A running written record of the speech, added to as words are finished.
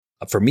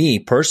for me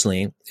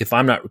personally, if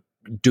I'm not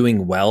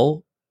doing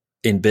well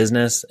in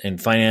business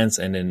and finance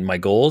and in my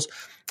goals,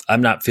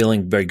 I'm not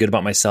feeling very good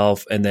about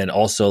myself. And then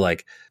also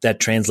like that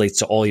translates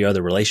to all your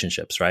other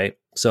relationships, right?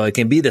 So it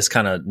can be this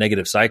kind of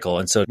negative cycle.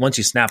 And so once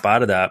you snap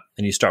out of that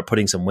and you start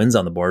putting some wins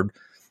on the board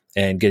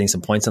and getting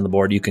some points on the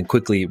board, you can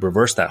quickly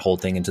reverse that whole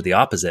thing into the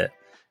opposite.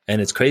 And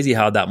it's crazy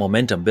how that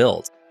momentum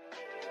builds.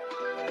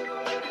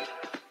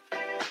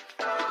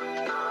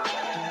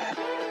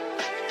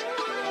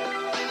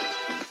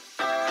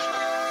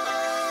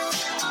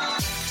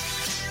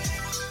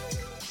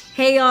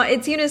 Hey y'all,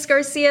 it's Eunice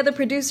Garcia, the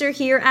producer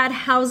here at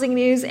Housing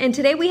News, and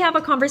today we have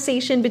a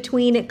conversation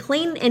between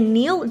Clayton and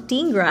Neel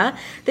Dhingra,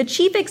 the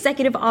Chief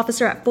Executive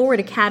Officer at Forward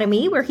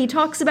Academy, where he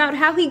talks about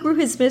how he grew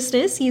his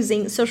business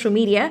using social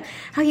media,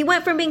 how he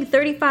went from being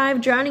 35,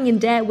 drowning in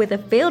debt with a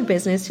failed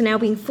business, to now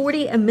being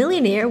 40, a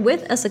millionaire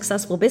with a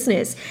successful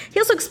business.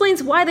 He also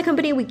explains why the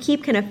company we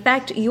keep can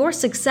affect your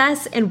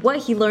success and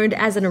what he learned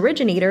as an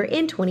originator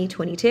in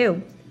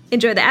 2022.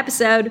 Enjoy the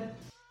episode.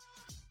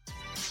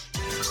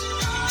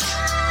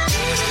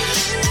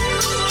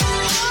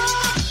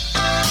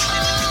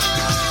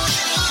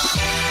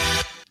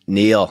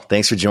 Neel,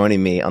 thanks for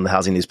joining me on the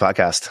Housing News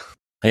Podcast.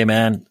 Hey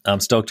man, I'm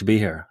stoked to be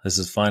here. This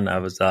is fun. I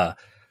was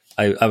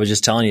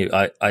just telling you,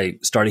 I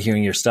started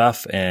hearing your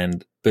stuff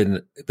and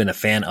been a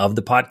fan of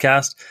the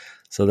podcast.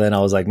 So then I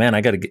was like, man,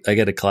 I got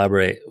to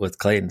collaborate with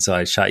Clayton. So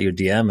I shot you a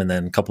DM, and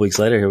then a couple weeks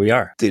later, here we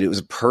are. Dude, it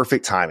was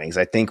perfect timing.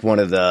 I think one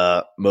of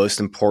the most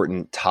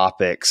important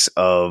topics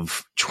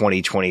of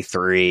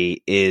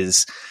 2023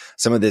 is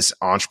some of this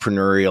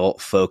entrepreneurial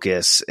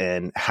focus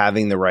and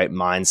having the right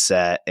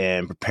mindset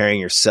and preparing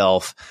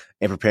yourself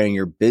and preparing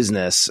your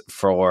business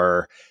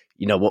for,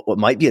 you know, what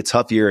might be a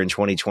tough year in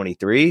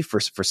 2023 for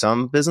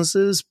some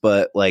businesses,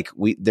 but like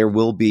there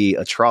will be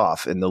a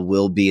trough and there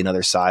will be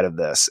another side of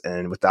this.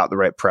 And without the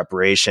right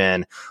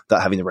preparation,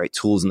 without having the right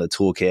tools in the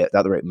toolkit,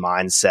 without the right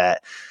mindset,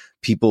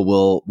 people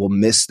will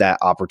miss that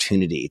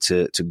opportunity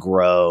to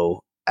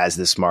grow as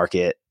this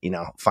market, you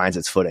know, finds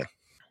its footing.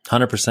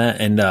 100%.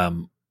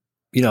 And,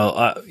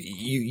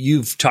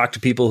 you've talked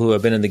to people who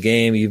have been in the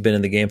game. You've been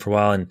in the game for a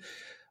while, and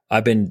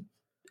I've been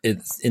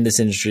in this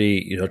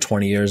industry,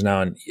 20 years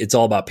now, and it's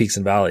all about peaks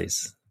and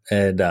valleys.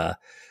 And the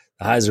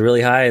highs are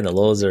really high and the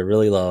lows are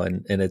really low,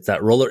 and it's a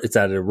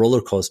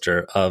roller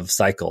coaster of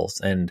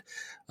cycles. And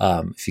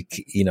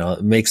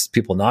it makes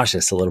people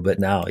nauseous a little bit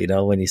now,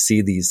 when you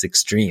see these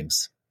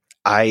extremes.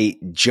 I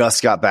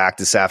just got back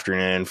this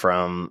afternoon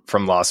from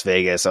Las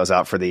Vegas. I was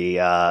out for the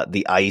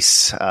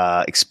ICE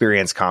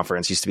Experience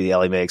Conference, used to be the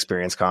Ellie Mae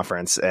Experience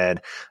Conference, and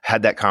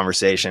had that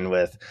conversation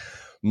with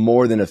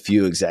more than a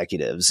few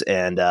executives.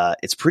 And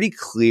it's pretty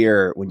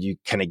clear when you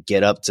kind of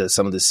get up to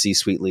some of the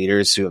C-suite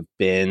leaders who have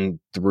been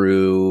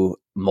through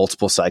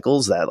multiple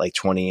cycles, that like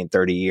 20 and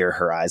 30 year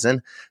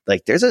horizon,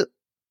 like there's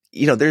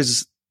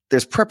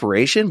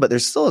preparation, but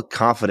there's still a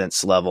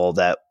confidence level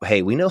that,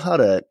 hey, we know how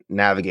to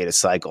navigate a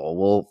cycle.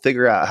 We'll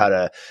figure out how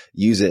to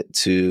use it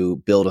to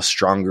build a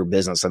stronger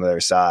business on the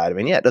other side. I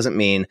mean, yeah, it doesn't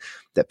mean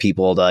that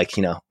people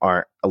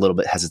aren't a little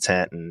bit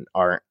hesitant and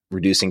aren't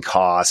reducing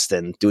cost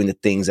and doing the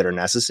things that are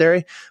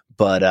necessary.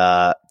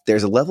 But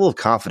there's a level of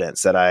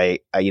confidence that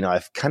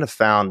I've kind of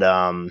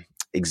found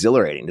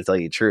exhilarating, to tell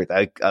you the truth.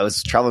 I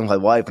was traveling with my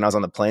wife and I was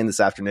on the plane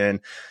this afternoon,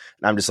 and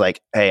I'm just like,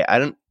 hey, I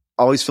don't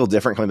always feel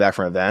different coming back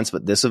from events,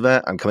 but this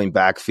event, I'm coming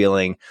back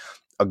feeling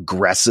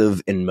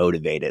aggressive and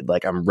motivated.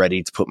 Like I'm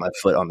ready to put my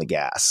foot on the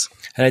gas.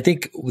 And I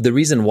think the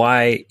reason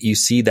why you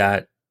see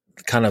that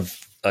kind of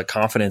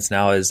confidence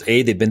now is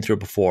they've been through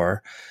it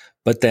before,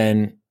 but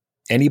then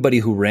anybody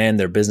who ran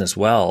their business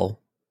well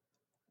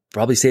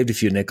probably saved a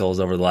few nickels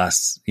over the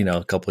last,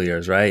 couple of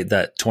years, right?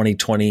 That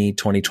 2020,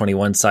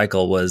 2021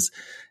 cycle was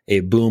a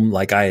boom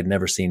like I had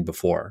never seen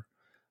before.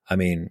 I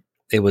mean,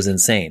 it was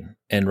insane.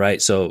 And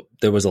right. So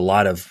there was a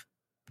lot of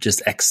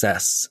just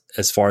excess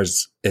as far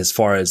as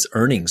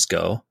earnings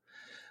go,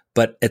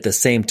 but at the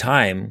same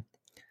time,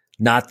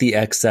 not the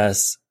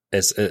excess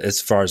as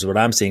far as what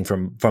I'm seeing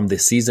from the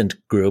seasoned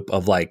group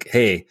of like,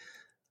 hey,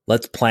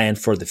 let's plan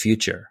for the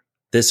future.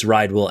 This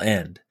ride will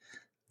end.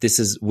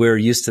 We're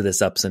used to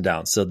this ups and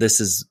downs. So this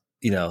is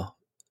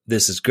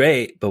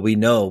great, but we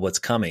know what's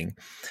coming.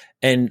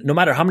 And no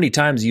matter how many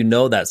times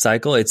that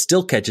cycle, it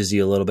still catches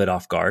you a little bit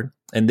off guard.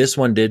 And this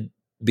one did,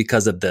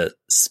 because of the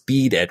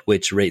speed at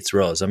which rates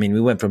rose. I mean,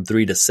 we went from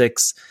 3 to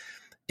 6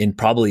 in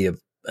probably I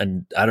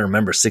don't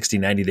remember, 60,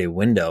 90 day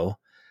window.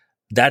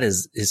 That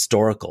is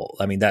historical.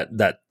 I mean,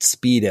 that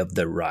speed of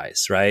the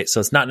rise, right?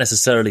 So it's not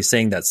necessarily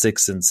saying that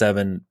 6 and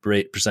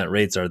 7%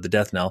 rates are the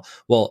death knell.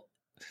 Well,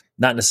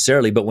 not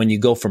necessarily, but when you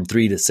go from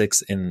 3 to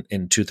 6 in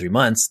 2-3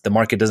 months, the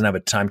market doesn't have a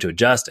time to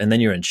adjust. And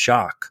then you're in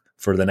shock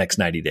for the next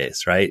 90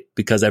 days, right?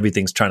 Because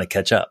everything's trying to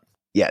catch up.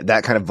 Yeah,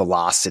 that kind of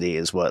velocity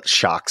is what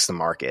shocks the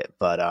market.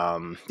 But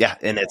yeah,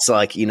 and it's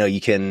like,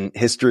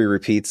 history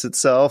repeats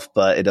itself,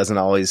 but it doesn't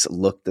always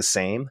look the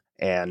same.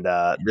 And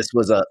this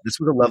was a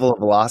level of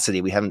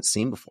velocity we haven't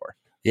seen before.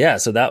 Yeah,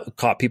 so that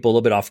caught people a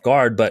little bit off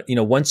guard. But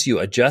once you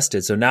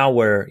adjusted, so now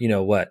we're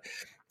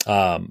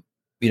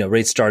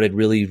rates started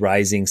really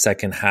rising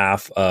second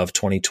half of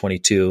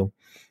 2022,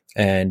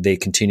 and they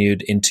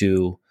continued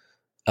into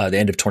the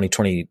end of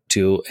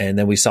 2022. And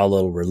then we saw a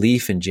little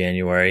relief in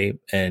January.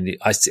 And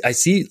I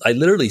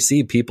literally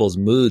see people's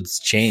moods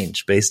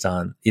change based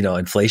on,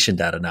 inflation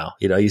data now.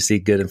 You see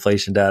good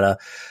inflation data,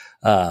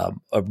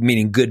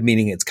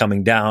 meaning it's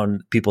coming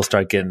down. People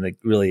start getting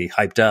really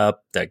hyped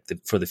up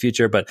for the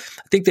future. But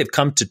I think they've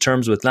come to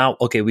terms with now,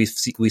 okay, we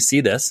see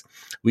this.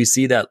 We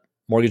see that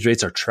mortgage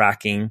rates are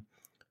tracking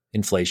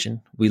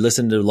inflation. We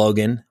listen to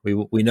Logan.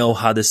 We know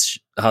how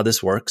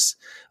this works.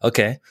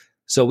 Okay.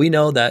 So we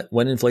know that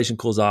when inflation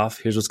cools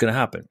off, here's what's going to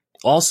happen.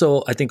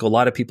 Also, I think a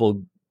lot of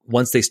people,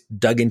 once they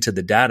dug into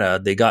the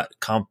data, they got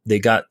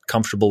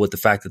comfortable with the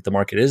fact that the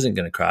market isn't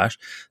going to crash.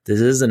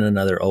 This isn't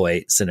another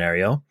 '08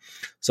 scenario.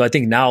 So I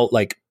think now,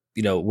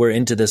 we're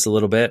into this a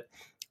little bit.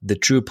 The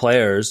true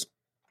players,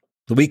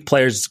 the weak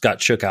players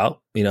got shook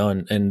out,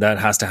 and that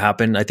has to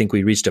happen. I think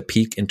we reached a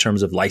peak in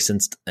terms of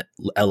licensed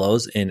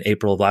LOs in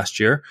April of last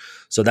year.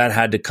 So that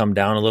had to come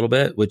down a little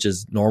bit, which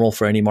is normal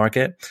for any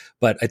market.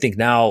 But I think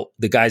now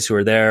the guys who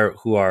are there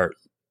who are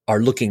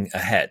looking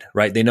ahead,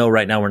 right? They know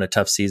right now we're in a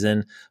tough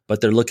season, but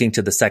they're looking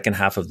to the second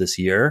half of this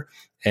year.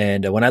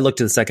 And when I look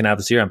to the second half of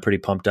this year, I'm pretty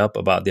pumped up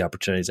about the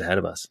opportunities ahead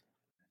of us.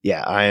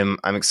 Yeah,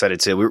 I'm excited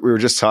too. We were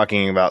just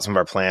talking about some of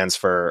our plans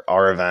for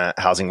our event,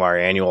 Housing Wire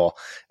Annual,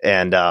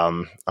 and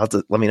I'll have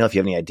to, let me know if you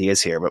have any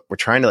ideas here. But we're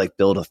trying to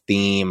build a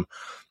theme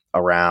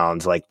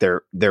around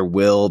there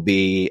will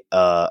be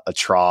a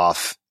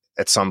trough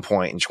at some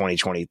point in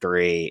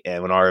 2023,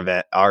 and when our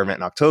event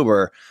in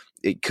October,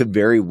 it could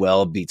very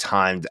well be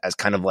timed as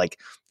kind of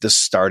the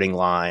starting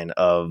line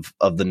of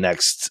the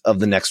next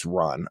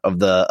run of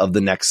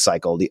the next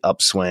cycle, the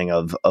upswing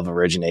of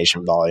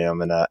origination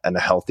volume and a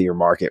healthier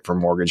market for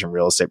mortgage and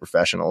real estate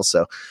professionals.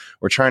 So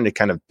we're trying to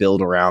kind of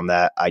build around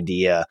that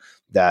idea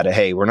that,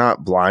 hey, we're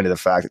not blind to the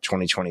fact that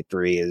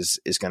 2023 is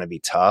going to be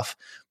tough,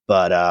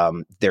 but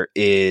there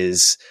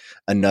is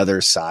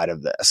another side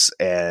of this,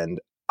 and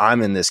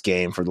I'm in this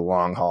game for the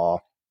long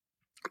haul.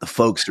 The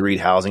folks who read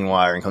Housing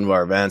Wire and come to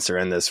our events are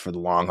in this for the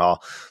long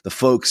haul. The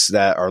folks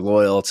that are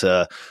loyal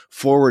to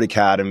Forward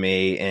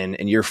Academy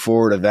and your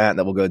Forward event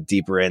that we'll go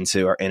deeper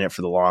into are in it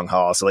for the long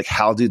haul. So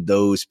how do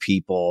those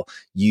people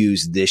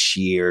use this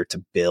year to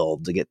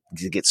build, to get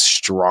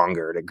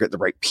stronger, to get the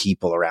right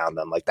people around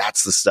them?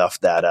 That's the stuff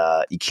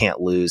that you can't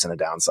lose in a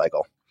down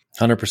cycle.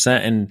 100%.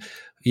 And,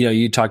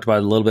 you talked about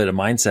a little bit of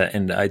mindset,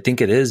 and I think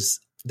that is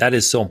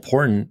so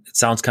important. It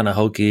sounds kind of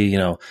hokey,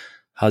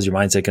 how's your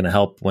mindset going to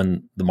help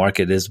when the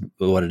market is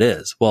what it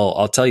is? Well,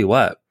 I'll tell you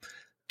what,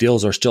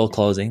 deals are still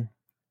closing.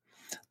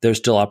 There's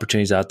still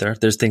opportunities out there.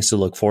 There's things to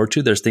look forward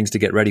to. There's things to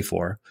get ready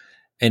for.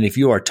 And if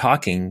you are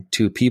talking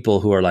to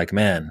people who are like,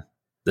 man,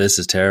 this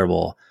is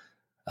terrible,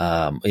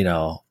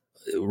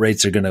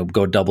 rates are going to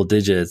go double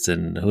digits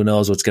and who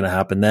knows what's going to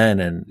happen then.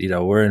 And,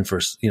 we're in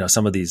for,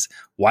 some of these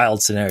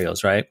wild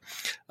scenarios, right?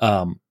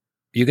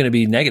 You're going to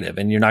be negative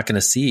and you're not going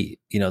to see,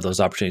 those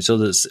opportunities.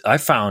 So I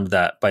found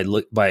that by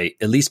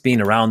at least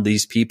being around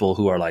these people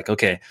who are like,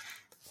 okay,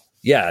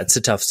 yeah, it's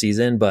a tough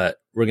season, but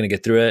we're going to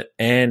get through it.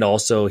 And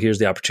also here's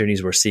the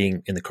opportunities we're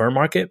seeing in the current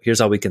market. Here's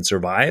how we can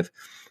survive.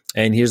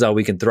 And here's how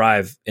we can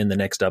thrive in the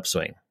next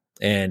upswing.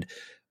 And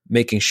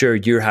making sure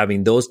you're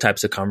having those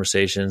types of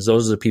conversations.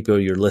 Those are the people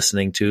you're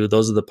listening to.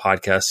 Those are the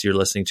podcasts you're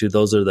listening to.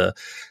 Those are the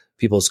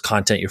people's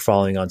content you're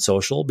following on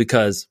social,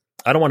 because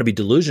I don't want to be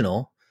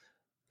delusional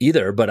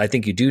either, but I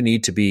think you do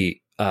need to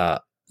be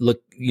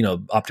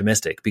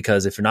optimistic,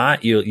 because if you're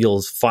not,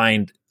 you'll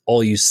find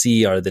all you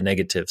see are the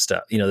negative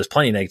stuff. There's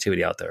plenty of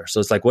negativity out there. So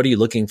it's what are you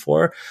looking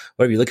for?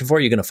 Whatever you're looking for,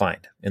 you're going to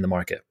find in the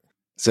market.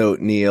 So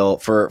Neel,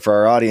 for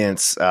our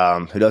audience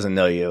who doesn't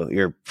know you,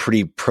 you're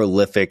pretty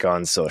prolific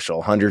on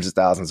social, hundreds of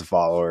thousands of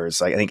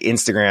followers. I think is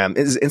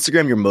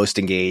Instagram your most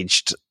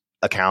engaged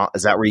account?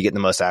 Is that where you get the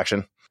most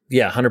action?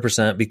 Yeah,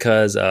 100%,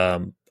 because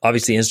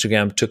obviously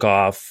Instagram took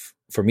off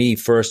for me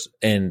first,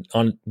 and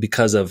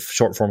because of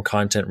short form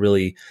content,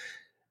 really,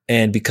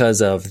 and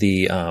because of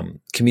the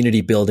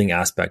community building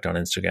aspect on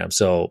Instagram.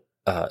 So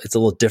it's a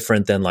little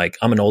different than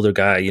I'm an older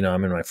guy.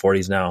 I'm in my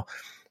 40s now.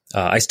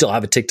 I still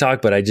have a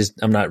TikTok, but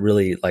I'm not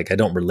really I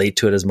don't relate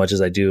to it as much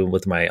as I do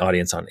with my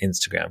audience on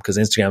Instagram, because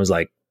Instagram is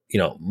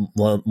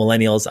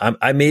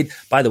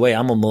millennials. By the way,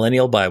 I'm a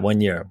millennial by 1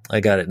 year. I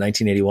got it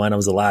 1981.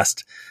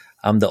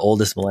 I'm the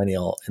oldest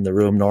millennial in the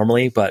room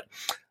normally, but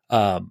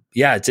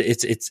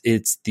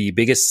it's the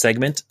biggest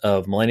segment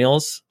of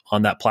millennials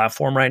on that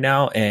platform right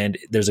now. And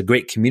there's a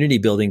great community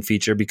building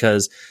feature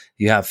because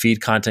you have feed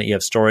content, you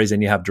have stories,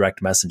 and you have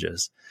direct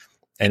messages.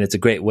 And it's a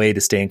great way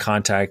to stay in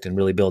contact and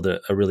really build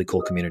a really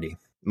cool community.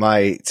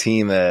 My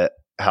team at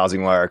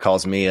Housing Wire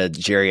calls me a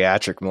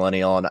geriatric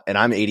millennial, and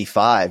I'm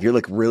 85.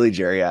 You're really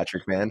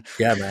geriatric, man.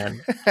 Yeah,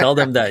 man. Tell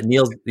them that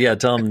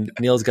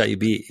Neil's got you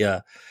beat.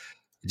 Yeah.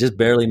 Just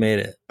barely made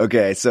it.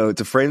 Okay, so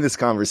to frame this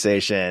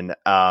conversation,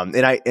 I'll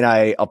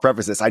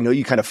preface this. I know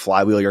you kind of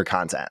flywheel your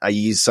content. I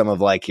use some of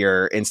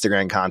your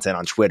Instagram content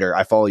on Twitter.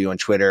 I follow you on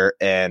Twitter,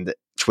 and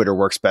Twitter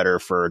works better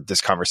for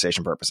this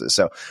conversation purposes.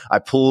 So I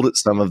pulled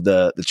some of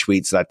the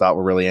tweets that I thought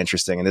were really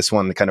interesting. And this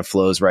one kind of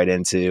flows right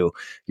into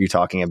you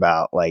talking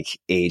about like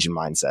age and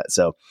mindset.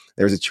 So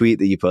there's a tweet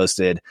that you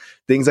posted,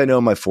 things I know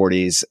in my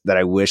 40s that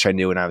I wish I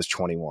knew when I was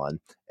 21.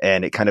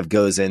 And it kind of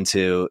goes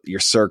into your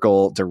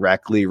circle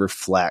directly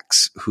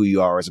reflects who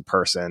you are as a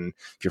person.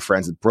 If you're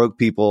friends with broke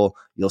people,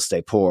 you'll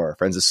stay poor.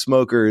 Friends with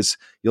smokers,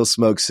 you'll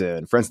smoke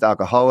soon. Friends with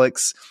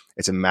alcoholics,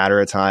 it's a matter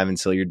of time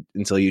until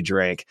you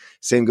drink.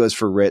 Same goes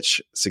for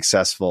rich,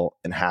 successful,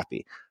 and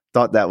happy.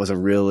 Thought that was a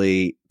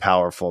really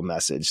powerful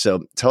message.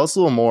 So tell us a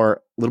little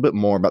bit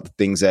more about the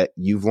things that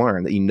you've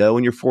learned that you know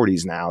in your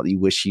 40s now that you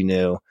wish you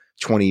knew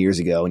 20 years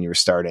ago when you were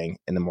starting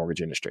in the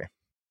mortgage industry.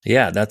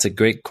 Yeah, that's a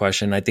great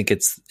question. I think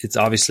it's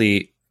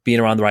obviously being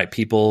around the right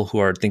people who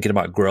are thinking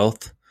about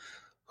growth,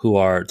 who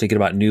are thinking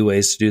about new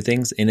ways to do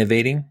things,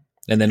 innovating,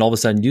 and then all of a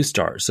sudden you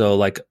start. So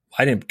like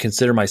I didn't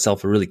consider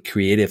myself a really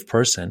creative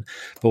person,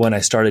 but when I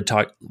started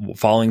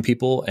following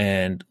people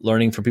and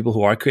learning from people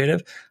who are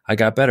creative, I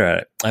got better at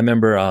it. I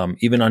remember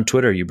even on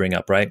Twitter you bring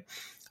up, right?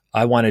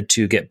 I wanted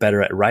to get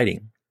better at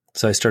writing.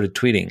 So I started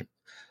tweeting.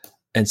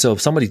 And so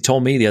somebody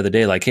told me the other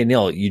day, like, hey,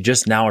 Neel, you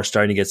just now are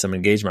starting to get some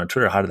engagement on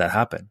Twitter. How did that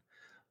happen?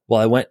 Well,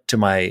 I went to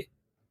my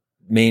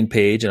main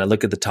page and I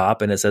look at the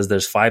top and it says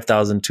there's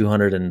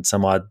 5,200 and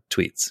some odd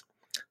tweets.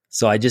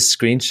 So I just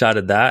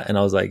screenshotted that and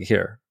I was like,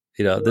 here,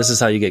 this is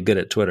how you get good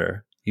at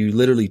Twitter. You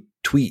literally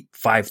tweet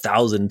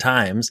 5,000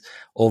 times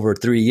over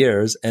 3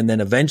 years. And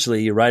then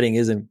eventually your writing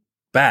isn't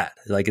bad.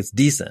 Like it's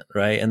decent.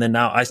 Right. And then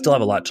now I still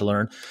have a lot to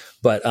learn,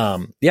 but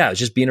it's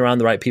just being around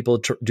the right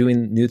people,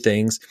 doing new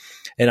things.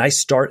 And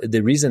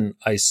the reason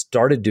I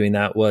started doing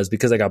that was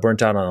because I got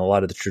burnt out on a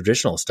lot of the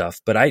traditional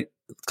stuff, but I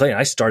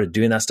started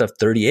doing that stuff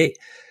 38.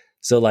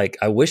 So like,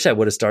 I wish I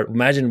would have started,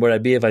 imagine where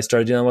I'd be if I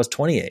started doing that when I was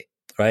 28.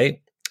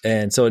 Right.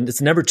 And so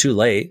it's never too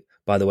late,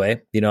 by the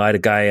way. I had a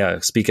guy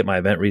speak at my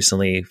event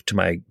recently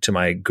to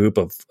my group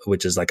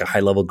which is like a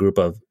high level group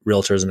of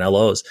realtors and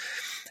LOs.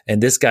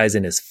 And this guy's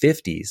in his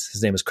 50s.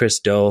 His name is Chris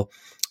Doe.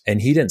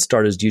 And he didn't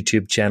start his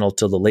YouTube channel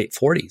till the late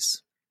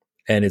 40s.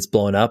 And it's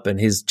blown up and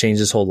he's changed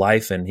his whole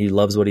life and he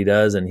loves what he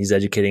does. And he's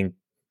educating,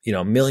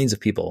 millions of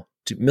people,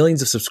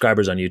 millions of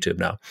subscribers on YouTube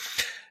now.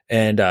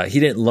 And he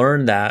didn't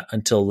learn that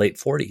until late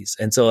 40s.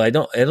 And so I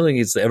don't think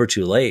it's ever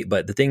too late.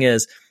 But the thing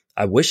is,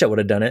 I wish I would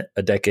have done it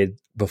a decade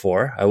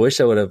before. I wish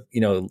I would have,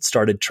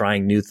 started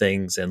trying new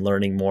things and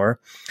learning more.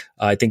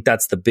 I think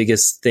that's the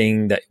biggest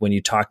thing that when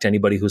you talk to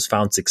anybody who's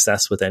found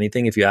success with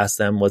anything, if you ask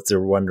them what's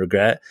their one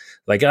regret,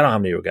 like, I don't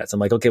have any regrets. I'm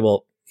like, okay,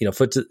 well,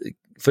 foot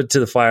to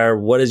the fire.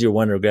 What is your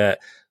one regret?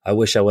 I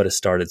wish I would have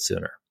started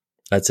sooner.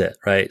 That's it.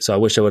 Right. So I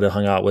wish I would have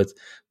hung out with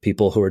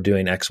people who are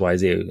doing X, Y,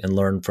 Z and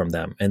learned from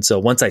them. And so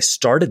once I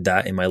started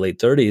that in my late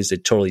 30s,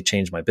 it totally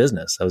changed my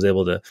business. I was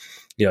able to,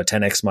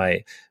 10X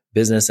my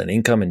business and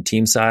income and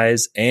team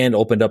size and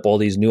opened up all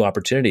these new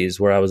opportunities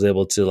where I was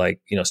able to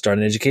start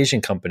an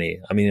education company.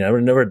 I mean, I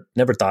would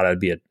never thought I'd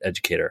be an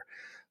educator.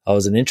 I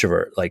was an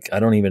introvert. Like I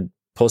don't even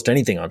post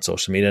anything on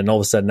social media. And all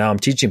of a sudden now I'm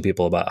teaching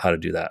people about how to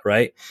do that.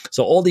 Right.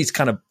 So all these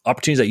kind of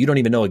opportunities that you don't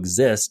even know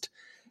exist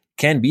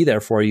can be there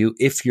for you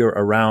if you're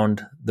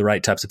around the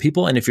right types of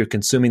people and if you're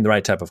consuming the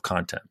right type of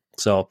content.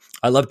 So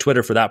I love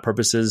Twitter for that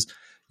purposes.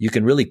 You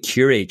can really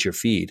curate your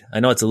feed. I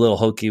know it's a little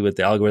hokey with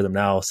the algorithm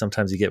now.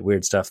 Sometimes you get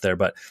weird stuff there,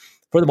 but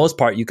for the most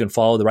part, you can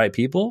follow the right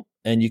people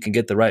and you can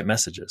get the right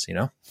messages,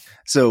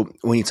 So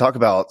when you talk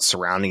about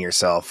surrounding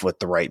yourself with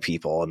the right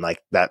people and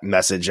like that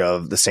message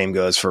of the same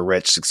goes for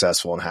rich,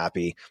 successful, and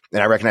happy.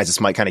 And I recognize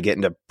this might kind of get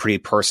into pretty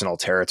personal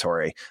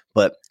territory,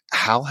 but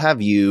how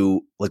have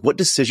you, what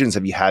decisions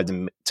have you had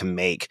to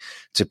make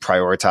to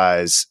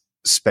prioritize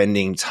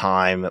spending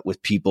time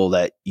with people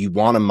that you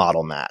want to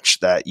model match,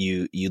 that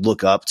you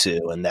look up to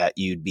and that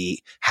you'd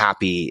be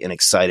happy and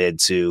excited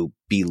to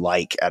be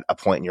like at a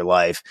point in your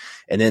life,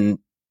 and then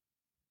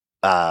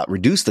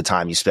reduce the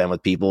time you spend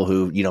with people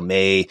who,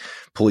 may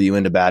pull you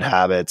into bad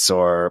habits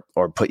or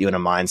put you in a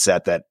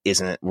mindset that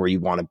isn't where you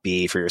want to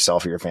be for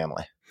yourself or your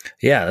family?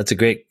 Yeah, that's a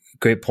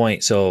great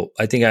point. So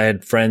I think I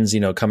had friends,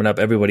 coming up,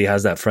 everybody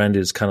has that friend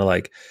who's kind of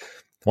like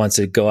wants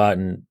to go out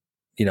and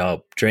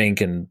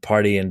drink and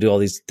party and do all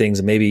these things.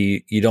 And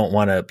maybe you don't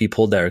want to be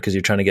pulled there because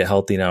you're trying to get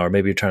healthy now, or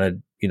maybe you're trying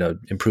to,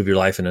 improve your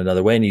life in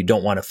another way and you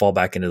don't want to fall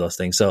back into those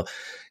things. So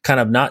kind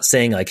of not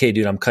saying like, hey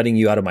dude, I'm cutting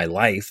you out of my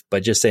life,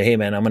 but just say, hey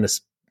man,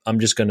 I'm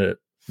just going to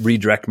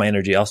redirect my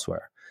energy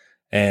elsewhere.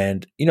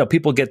 And,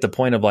 people get the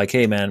point of like,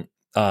 hey man,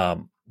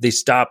 they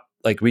stop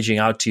like reaching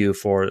out to you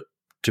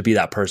to be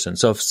that person.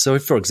 So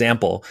if, for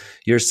example,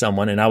 you're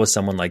someone, and I was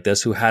someone like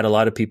this, who had a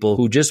lot of people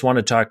who just want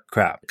to talk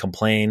crap,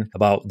 complain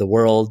about the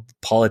world,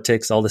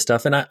 politics, all this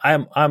stuff. And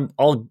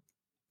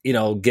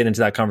I'll get into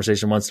that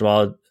conversation once in a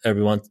while,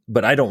 every once,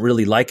 but I don't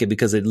really like it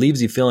because it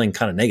leaves you feeling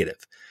kind of negative,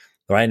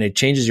 right? And it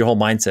changes your whole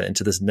mindset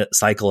into this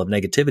cycle of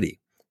negativity,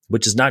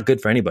 which is not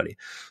good for anybody.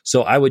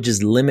 So I would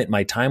just limit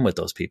my time with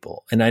those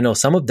people. And I know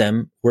some of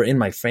them were in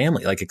my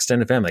family, like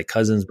extended family, like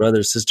cousins,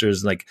 brothers,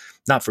 sisters, like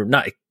not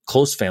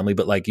close family,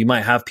 but like you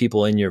might have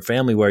people in your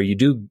family where you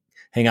do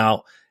hang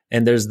out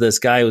And there's this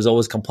guy who's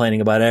always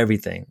complaining about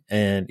everything.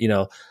 And,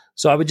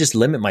 so I would just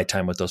limit my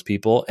time with those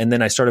people. And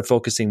then I started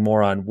focusing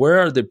more on where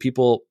are the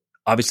people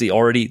obviously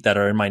already that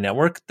are in my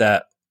network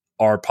that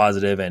are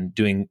positive and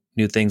doing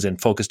new things and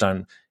focused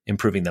on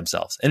improving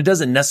themselves. And it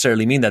doesn't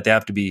necessarily mean that they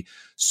have to be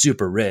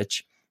super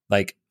rich.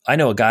 Like I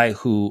know a guy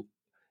who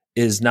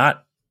is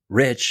not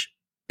rich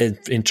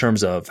in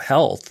terms of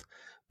health,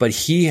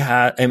 but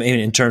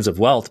in terms of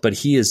wealth, but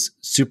he is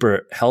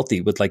super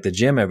healthy with like the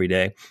gym every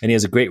day. And he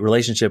has a great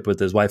relationship with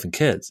his wife and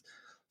kids.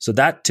 So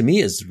that to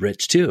me is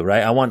rich too,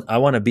 right? I want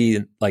to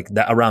be like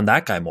that around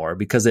that guy more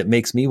because it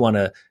makes me want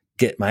to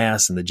get my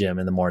ass in the gym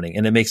in the morning.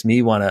 And it makes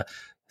me want to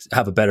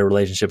have a better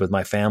relationship with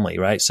my family,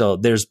 right? So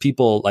there's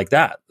people like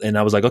that. And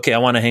I was like, okay, I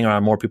want to hang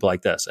around more people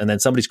like this. And then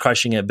somebody's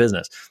crushing it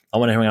business. I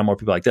want to hang around more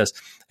people like this.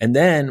 And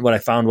then what I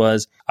found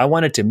was I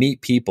wanted to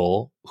meet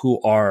people who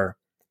are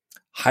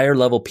higher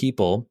level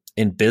people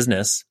in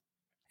business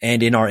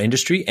and in our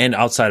industry and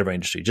outside of our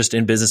industry, just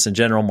in business in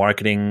general,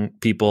 marketing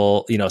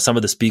people, some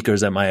of the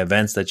speakers at my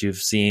events that you've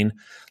seen.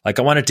 Like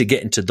I wanted to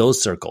get into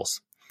those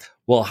circles.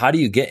 Well, how do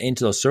you get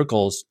into those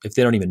circles if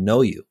they don't even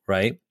know you,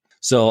 right?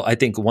 So I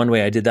think one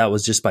way I did that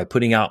was just by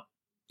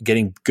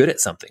getting good at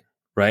something,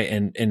 right?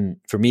 And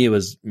for me, it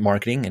was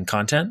marketing and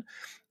content.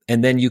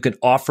 And then you can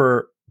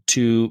offer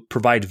to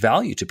provide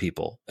value to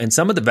people. And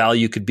some of the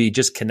value could be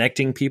just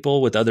connecting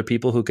people with other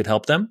people who could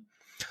help them,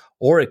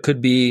 or it could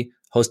be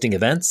hosting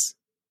events.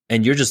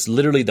 And you're just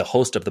literally the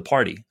host of the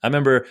party. I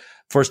remember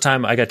first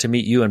time I got to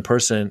meet you in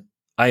person,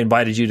 I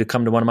invited you to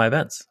come to one of my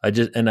events.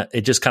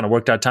 It just kind of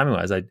worked out timing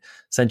wise. I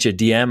sent you a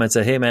DM and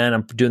said, hey man,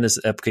 I'm doing this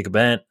epic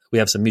event. We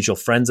have some mutual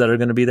friends that are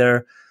going to be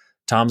there.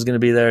 Tom's going to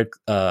be there.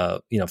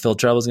 Phil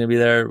Trevor's going to be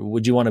there.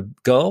 Would you want to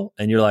go?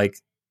 And you're like,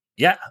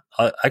 yeah,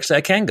 actually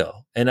I can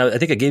go. And I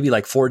think I gave you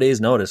like 4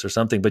 days notice or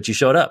something, but you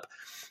showed up.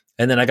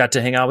 And then I got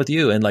to hang out with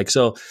you. And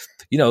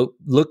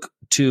look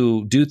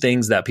to do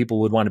things that people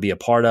would want to be a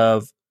part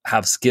of,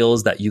 have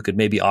skills that you could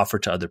maybe offer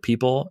to other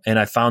people. And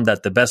I found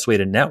that the best way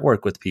to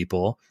network with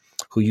people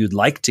who you'd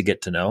like to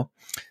get to know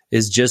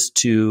is just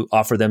to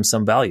offer them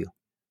some value.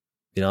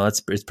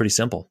 It's pretty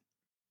simple.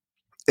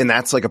 And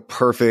that's like a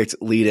perfect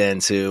lead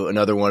into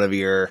another one of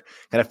your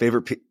kind of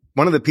favorite,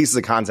 one of the pieces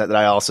of content that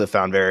I also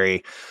found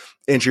very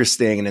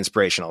interesting and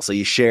inspirational. So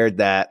you shared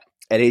that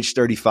at age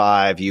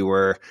 35, you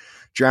were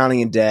drowning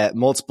in debt,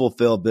 multiple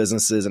failed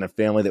businesses, and a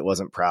family that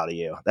wasn't proud of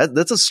you.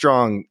 That's a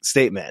strong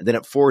statement. Then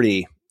at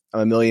 40, I'm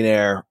a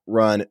millionaire,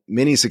 run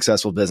many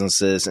successful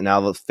businesses, and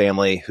now have a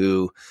family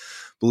who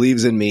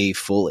believes in me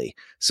fully.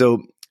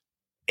 So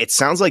it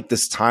sounds like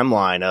this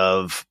timeline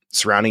of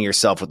surrounding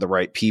yourself with the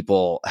right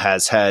people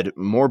has had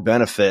more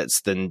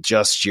benefits than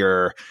just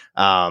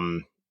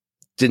than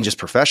just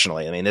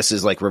professionally. I mean, this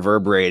is like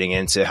reverberating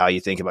into how you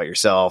think about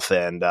yourself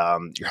and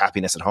your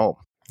happiness at home.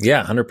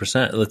 Yeah,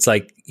 100%. It's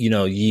like, you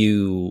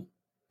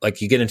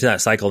get into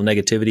that cycle of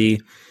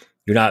negativity.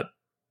 You're not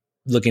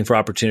looking for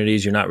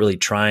opportunities. You're not really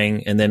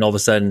trying. And then all of a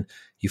sudden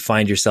you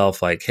find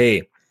yourself like,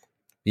 hey,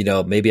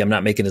 maybe I'm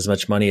not making as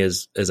much money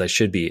as I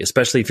should be,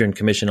 especially if you're in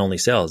commission only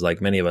sales,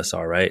 like many of us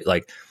are, right?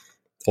 Like,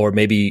 or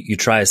maybe you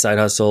try a side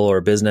hustle or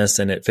a business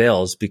and it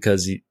fails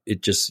because you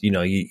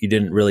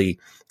didn't really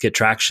get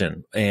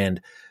traction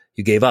and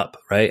you gave up,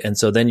 right? And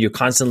so then you're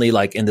constantly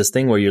like in this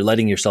thing where you're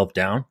letting yourself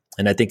down.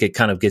 And I think it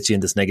kind of gets you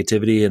in this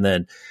negativity. And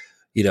then,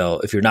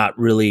 if you're not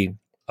really,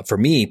 for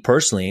me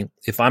personally,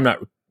 if I'm not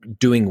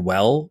doing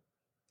well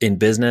in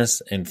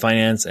business and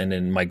finance and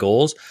in my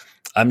goals,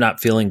 I'm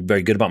not feeling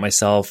very good about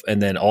myself. And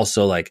then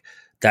also like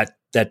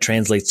that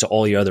translates to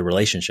all your other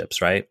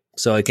relationships, right?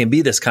 So it can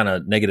be this kind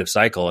of negative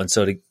cycle. And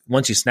so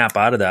once you snap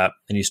out of that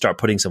and you start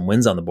putting some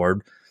wins on the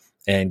board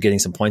and getting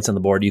some points on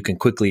the board, you can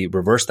quickly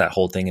reverse that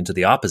whole thing into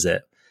the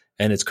opposite.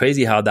 And it's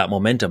crazy how that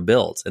momentum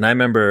builds. And I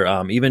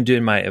remember even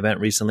doing my event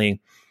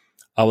recently,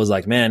 I was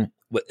like, man,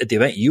 at the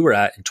event you were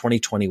at in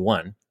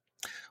 2021,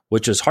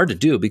 which was hard to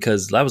do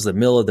because that was the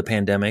middle of the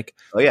pandemic.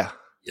 Oh yeah.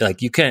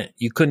 Like you couldn't,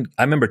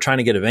 I remember trying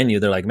to get a venue.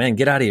 They're like, man,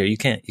 get out of here. You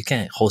can't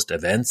host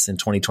events in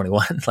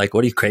 2021. Like,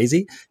 what are you,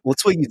 crazy? Well,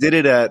 that's what you did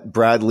it at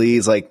Brad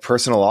Lee's like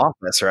personal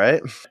office,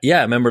 right? Yeah.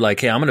 I remember like,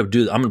 hey, I'm going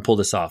to pull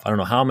this off. I don't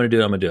know how I'm going to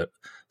do it. I'm going to do it.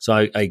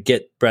 So I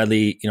get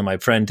Bradley, my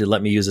friend, to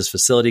let me use this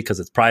facility because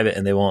it's private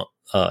and they won't,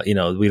 we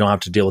don't have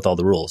to deal with all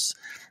the rules.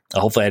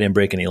 Hopefully I didn't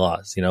break any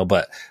laws,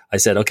 but I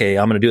said, okay,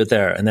 I'm going to do it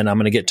there. And then I'm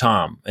going to get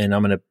Tom and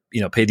I'm going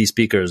to, pay these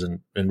speakers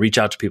and reach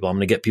out to people. I'm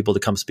going to get people to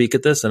come speak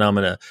at this and I'm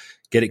going to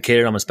get it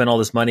catered. I'm going to spend all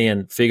this money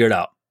and figure it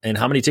out. And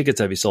how many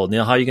tickets have you sold?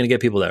 Neil, how are you going to get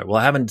people there? Well,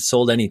 I haven't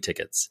sold any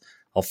tickets.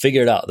 I'll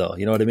figure it out though.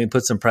 You know what I mean?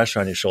 Put some pressure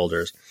on your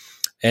shoulders.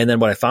 And then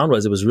what I found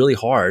was it was really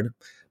hard,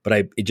 but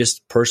it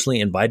just personally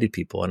invited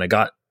people and I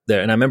got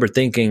there. And I remember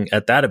thinking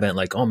at that event,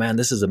 like, oh man,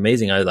 this is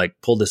amazing. I like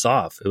pulled this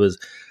off.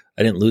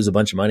 I didn't lose a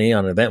bunch of money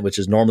on an event, which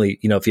is normally,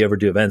 if you ever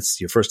do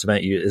events, your first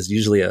event is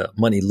usually a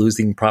money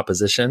losing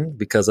proposition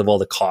because of all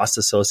the costs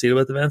associated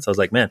with events. I was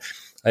like, man,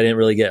 I didn't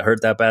really get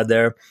hurt that bad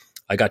there.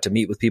 I got to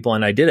meet with people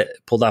and I did it.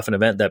 Pulled off an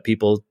event that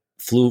people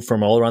flew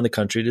from all around the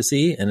country to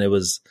see. And it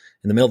was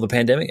in the middle of a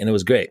pandemic and it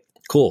was great.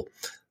 Cool.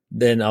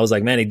 then I was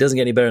like, man, it doesn't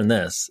get any better than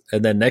this.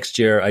 And then next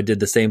year I did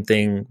the same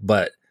thing,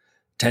 but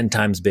 10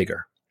 times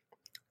bigger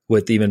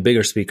with even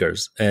bigger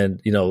speakers. And,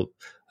 you know,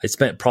 I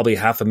spent probably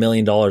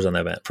 $500,000 on that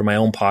event from my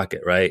own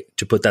pocket, right,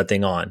 to put that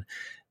thing on.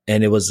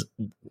 And it was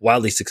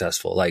wildly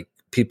successful. Like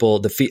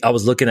people, I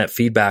was looking at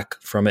feedback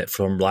from it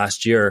from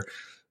last year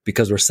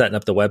because we're setting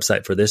up the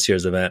website for this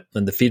year's event,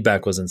 and the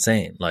feedback was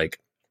insane. Like,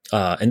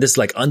 and this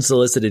like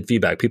unsolicited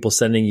feedback, people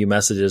sending you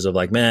messages of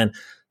like, man,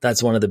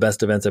 that's one of the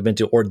best events I've been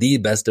to, or the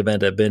best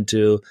event I've been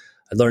to.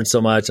 I learned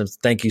so much. And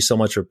thank you so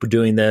much for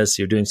doing this.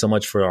 You're doing so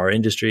much for our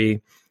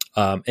industry.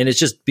 And it's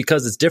just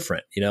because it's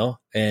different, you know?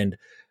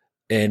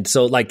 And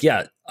so like,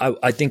 yeah,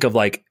 I think of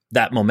like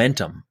that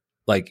momentum.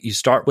 Like you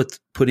start with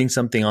putting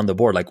something on the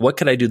board. Like, what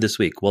could I do this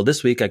week? Well,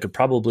 this week I could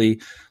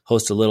probably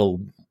host a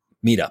little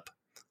meetup.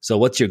 So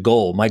what's your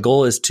goal? My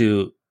goal is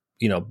to,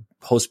 you know,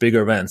 host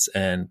bigger events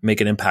and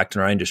make an impact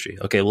in our industry.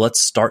 Okay, well,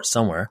 let's start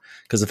somewhere.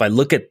 Because if I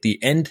look at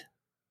the end,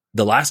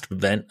 the last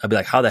event, I'd be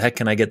like, how the heck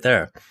can I get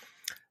there?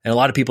 And a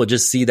lot of people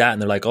just see that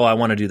and they're like, oh, I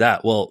want to do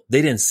that. Well,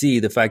 they didn't see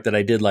the fact that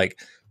I did like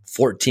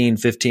 14,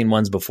 15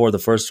 ones before the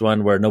first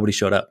one where nobody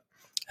showed up.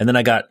 And then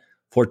I got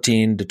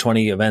 14 to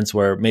 20 events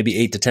where maybe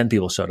 8 to 10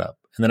 people showed up.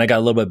 And then I got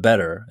a little bit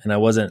better and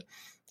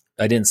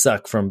I didn't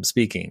suck from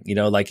speaking. You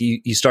know, like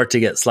you start to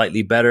get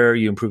slightly better,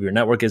 you improve your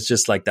network. It's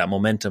just like that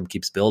momentum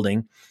keeps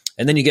building.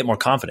 And then you get more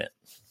confident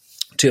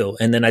too.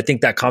 And then I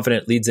think that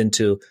confidence leads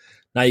into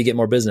now you get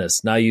more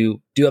business. Now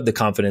you do have the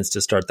confidence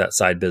to start that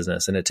side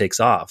business and it takes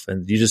off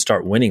and you just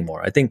start winning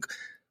more. I think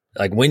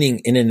like winning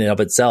in and of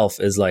itself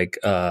is like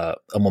a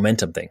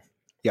momentum thing.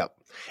 Yeah.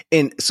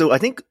 And so I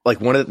think like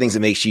one of the things that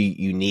makes you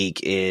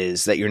unique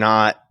is that you're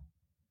not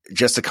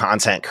just a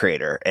content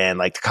creator, and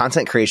like the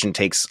content creation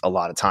takes a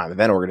lot of time.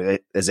 Event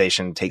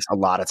organization takes a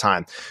lot of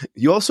time.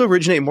 You also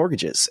originate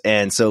mortgages.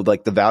 And so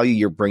like the value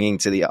you're bringing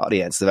to the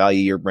audience, the value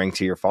you're bringing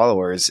to your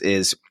followers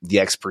is the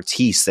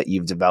expertise that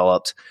you've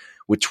developed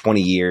with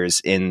 20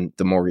 years in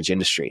the mortgage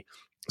industry.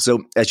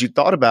 So as you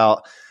thought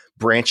about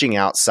branching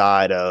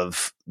outside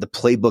of the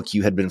playbook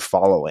you had been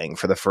following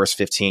for the first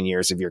 15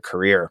 years of your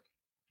career,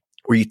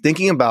 were you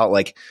thinking about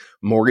like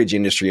mortgage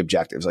industry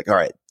objectives? Like, all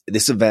right,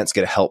 this event's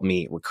going to help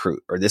me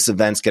recruit, or this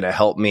event's going to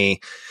help me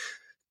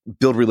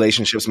build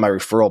relationships with my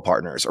referral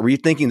partners? Or were you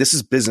thinking this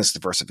is business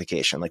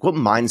diversification? Like what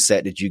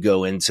mindset did you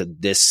go into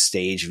this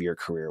stage of your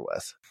career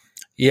with?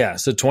 Yeah.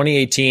 So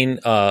 2018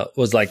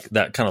 was like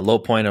that kind of low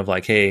point of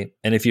like, hey,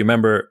 and if you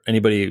remember,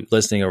 anybody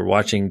listening or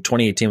watching,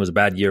 2018 was a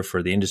bad year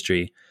for the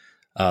industry.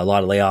 A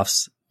lot of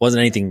layoffs. Wasn't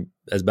anything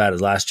as bad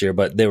as last year,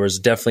 but there was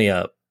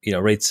definitely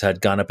rates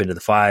had gone up into the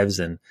fives,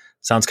 and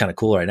sounds kind of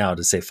cool right now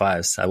to say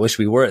fives. I wish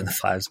we were in the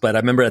fives, but I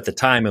remember at the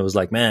time it was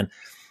like, man,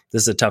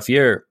 this is a tough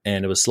year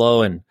and it was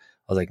slow. And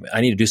I was like,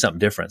 I need to do something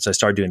different. So I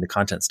started doing the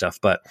content stuff.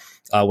 But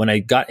when I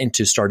got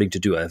into starting to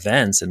do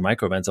events and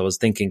micro events, I was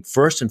thinking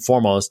first and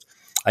foremost,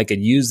 I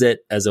could use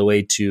it as a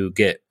way to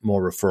get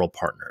more referral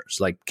partners.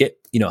 Like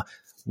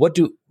what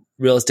do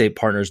real estate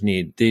partners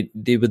need?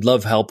 They would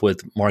love help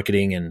with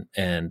marketing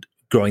and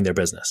growing their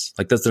business.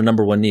 Like that's their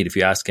number one need. If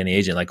you ask any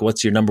agent, like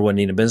what's your number one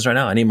need in business right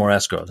now? I need more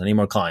escrows. I need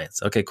more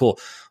clients. Okay, cool.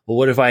 Well,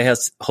 what if I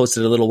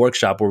hosted a little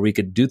workshop where we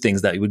could do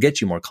things that would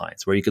get you more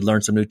clients, where you could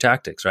learn some new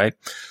tactics, right?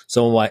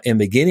 So in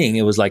the beginning,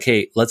 it was like,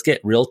 hey, let's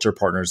get realtor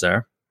partners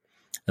there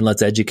and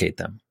let's educate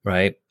them,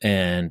 right?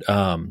 And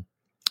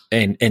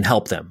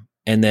help them.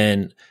 And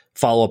then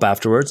follow up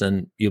afterwards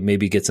and you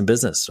maybe get some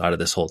business out of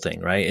this whole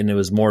thing, right? And it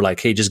was more like,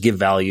 hey, just give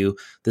value.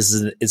 This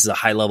is a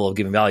high level of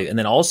giving value. And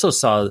then also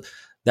saw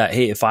that,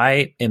 hey, if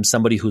I am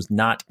somebody who's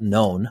not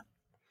known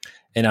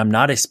and I'm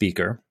not a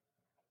speaker,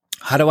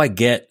 how do I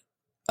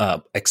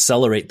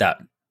accelerate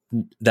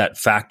that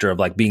factor of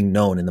like being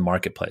known in the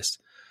marketplace?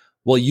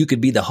 Well, you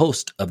could be the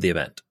host of the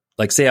event.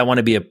 Like say I want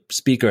to be a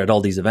speaker at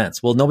all these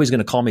events. Well, nobody's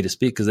going to call me to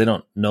speak because they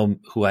don't know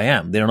who I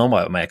am. They don't know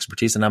about my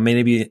expertise. And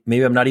maybe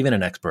I'm not even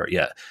an expert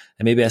yet.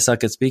 And maybe I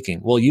suck at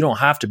speaking. Well, you don't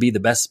have to be the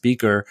best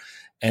speaker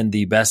and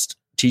the best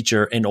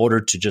teacher in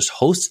order to just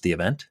host the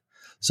event.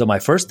 So my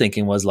first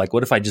thinking was like,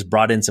 what if I just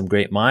brought in some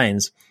great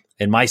minds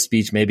and my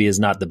speech maybe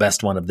is not the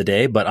best one of the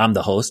day, but I'm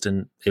the host,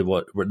 and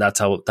that's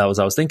how I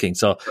was thinking.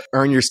 So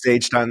earn your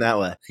stage time that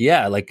way.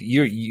 Yeah, like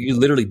you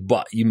literally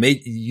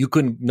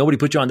nobody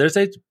put you on their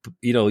stage.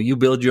 You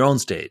build your own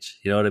stage.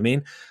 You know what I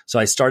mean? So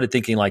I started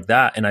thinking like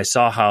that, and I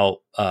saw how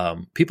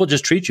people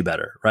just treat you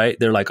better, right?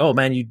 They're like, oh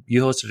man,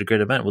 you hosted a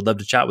great event. Would love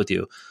to chat with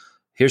you.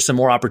 Here's some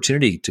more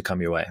opportunity to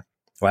come your way.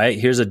 Right?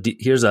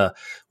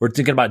 We're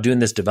thinking about doing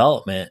this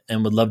development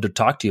and would love to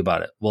talk to you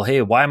about it. Well,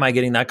 hey, why am I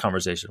getting that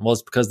conversation? Well,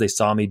 it's because they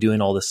saw me doing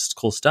all this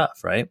cool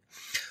stuff. Right.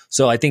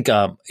 So I think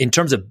in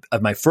terms of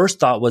my first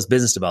thought was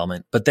business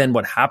development, but then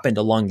what happened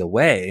along the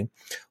way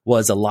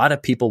was a lot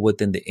of people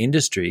within the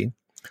industry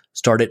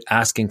started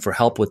asking for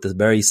help with the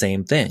very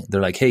same thing.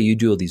 They're like, hey, you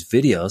do all these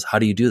videos. How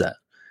do you do that?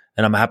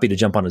 And I'm happy to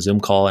jump on a Zoom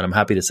call and I'm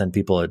happy to send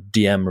people a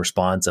DM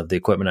response of the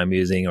equipment I'm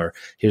using, or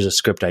here's a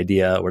script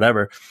idea or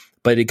whatever.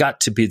 But it got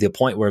to be the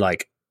point where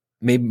like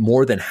maybe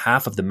more than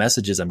half of the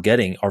messages I'm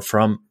getting are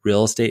from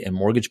real estate and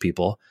mortgage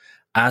people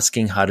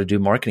asking how to do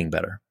marketing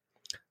better.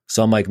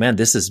 So I'm like, man,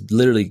 this is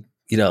literally,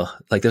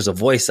 like there's a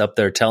voice up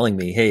there telling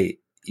me, hey,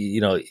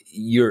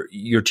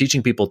 you're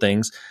teaching people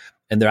things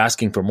and they're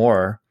asking for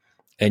more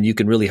and you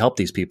can really help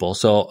these people.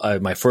 So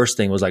my first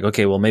thing was like,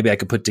 okay, well, maybe I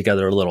could put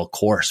together a little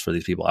course for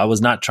these people. I was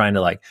not trying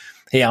to like,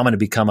 hey, I'm going to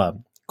become a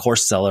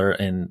course seller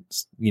and,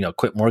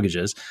 quit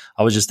mortgages.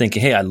 I was just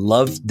thinking, hey, I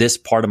love this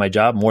part of my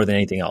job more than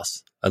anything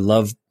else. I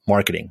love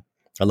marketing.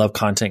 I love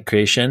content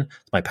creation.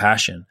 It's my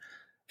passion.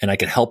 And I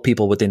could help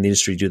people within the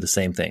industry do the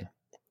same thing.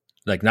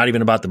 Like not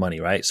even about the money,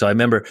 right? So I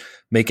remember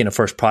making a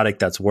first product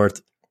that's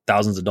worth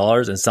thousands of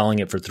dollars and selling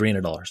it for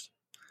 $300,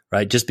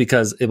 right? Just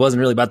because it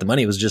wasn't really about the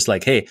money. It was just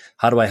like, hey,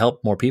 how do I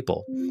help more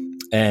people?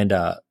 And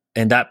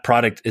that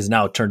product is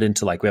now turned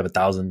into like, we have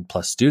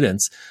 1,000+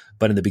 students.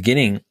 But in the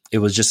beginning, it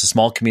was just a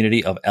small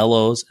community of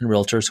LOs and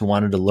realtors who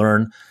wanted to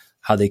learn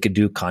how they could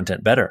do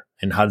content better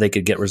and how they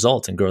could get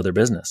results and grow their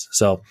business.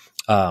 So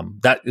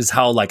that is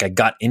how like I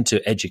got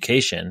into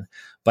education.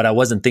 But I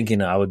wasn't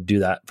thinking I would do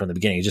that from the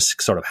beginning. It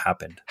just sort of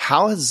happened.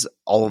 How has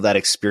all of that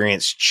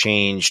experience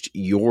changed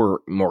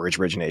your mortgage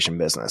origination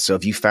business? So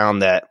if you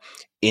found that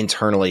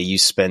internally you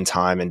spend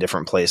time in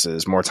different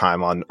places, more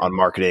time on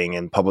marketing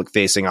and public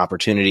facing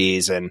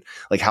opportunities, and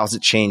like how's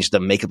it changed the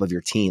makeup of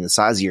your team, the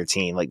size of your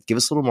team? Like give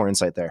us a little more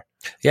insight there.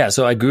 Yeah.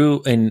 So I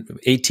grew in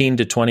 18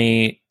 to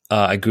 20.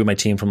 I grew my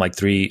team from like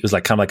 3. It was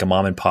like kind of like a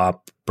mom and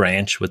pop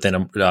branch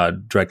within a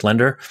direct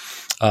lender.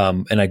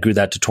 And I grew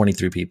that to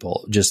 23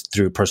 people just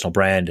through personal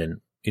brand.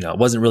 And, I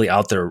wasn't really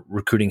out there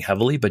recruiting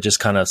heavily, but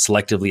just kind of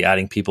selectively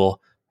adding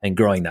people and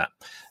growing that.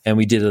 And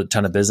we did a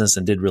ton of business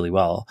and did really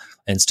well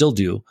and still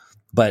do.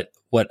 But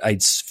what I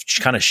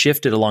kind of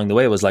shifted along the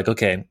way was like,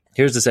 okay,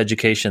 here's this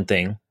education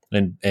thing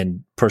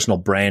and personal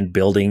brand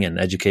building and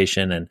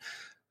education and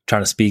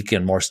trying to speak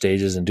in more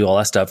stages and do all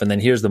that stuff. And then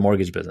here's the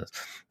mortgage business.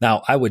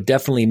 Now, I would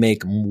definitely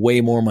make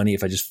way more money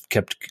if I just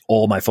kept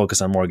all my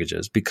focus on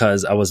mortgages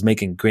because I was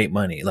making great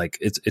money. Like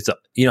it's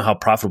how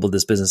profitable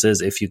this business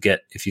is if you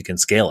can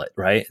scale it,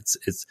 right?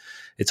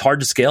 It's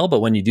hard to scale, but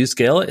when you do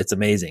scale it, it's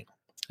amazing.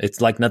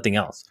 It's like nothing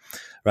else,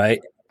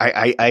 right?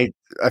 I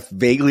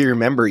vaguely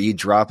remember you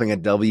dropping a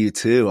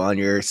W-2 on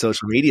your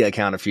social media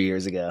account a few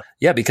years ago.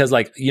 Yeah, because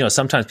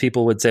sometimes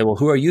people would say, well,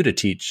 who are you to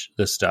teach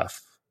this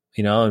stuff?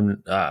 And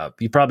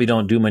you probably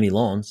don't do many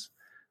loans.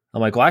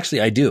 I'm like, well,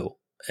 actually I do.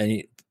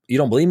 And you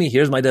don't believe me?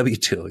 Here's my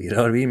W-2. You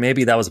know what I mean?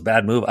 Maybe that was a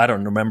bad move. I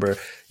don't remember.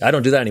 I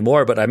don't do that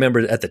anymore. But I remember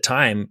at the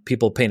time,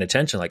 people paying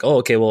attention like, oh,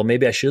 okay, well,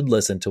 maybe I should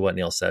listen to what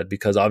Neel said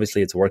because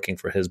obviously it's working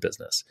for his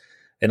business.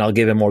 And I'll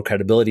give him more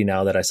credibility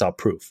now that I saw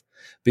proof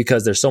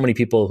because there's so many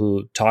people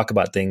who talk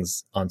about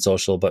things on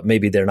social, but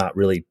maybe they're not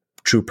really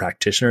true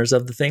practitioners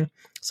of the thing.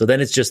 So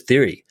then it's just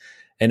theory.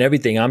 And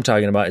everything I'm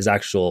talking about is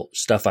actual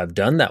stuff I've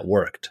done that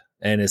worked.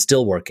 And is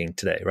still working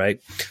today,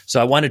 right?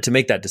 So I wanted to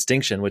make that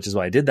distinction, which is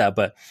why I did that.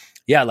 But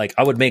yeah, like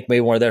I would make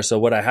way more there. So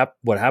what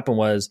happened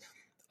was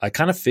I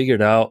kind of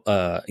figured out,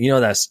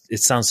 it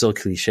sounds so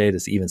cliche to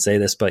even say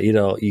this, but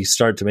you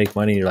start to make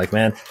money and you're like,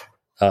 man,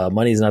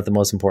 money is not the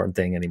most important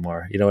thing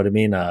anymore. You know what I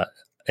mean?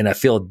 And I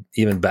feel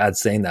even bad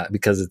saying that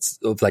because it's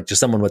like just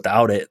someone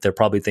without it, they're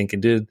probably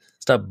thinking, dude,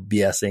 stop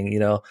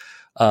BSing,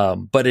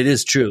 but it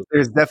is true.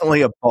 There's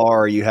definitely a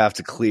bar you have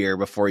to clear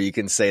before you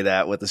can say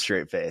that with a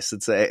straight face.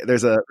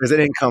 There's an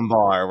income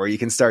bar where you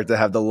can start to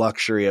have the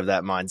luxury of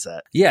that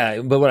mindset.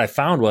 Yeah, but what I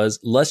found was,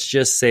 let's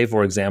just say,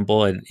 for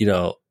example, and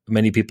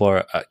many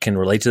people can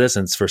relate to this,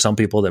 and for some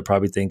people that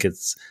probably think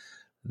it's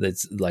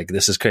like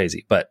this is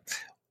crazy. But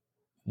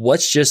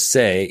let's just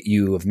say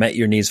you have met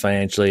your needs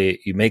financially,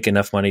 you make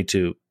enough money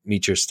to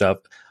meet your stuff,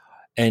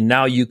 and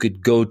now you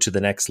could go to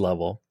the next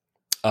level.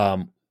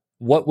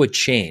 What would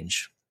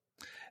change?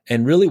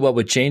 And really what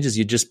would change is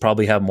you'd just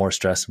probably have more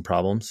stress and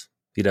problems.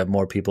 You'd have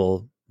more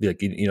people,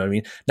 like, you know what I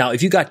mean? Now,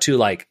 if you got to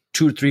like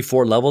 2, 3,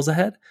 4 levels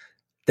ahead,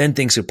 then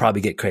things would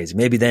probably get crazy.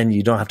 Maybe then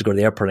you don't have to go to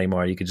the airport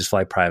anymore. You could just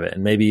fly private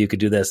and maybe you could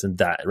do this and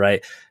that,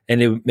 right?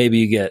 And maybe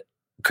you get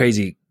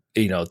crazy,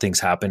 things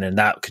happen and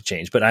that could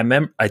change. But I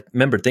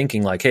remember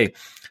thinking like, hey,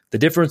 the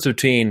difference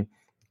between,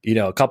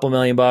 a couple $1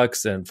 million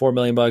and $4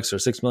 million or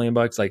 $6 million,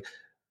 like,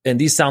 and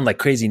these sound like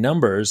crazy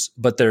numbers,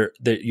 but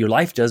your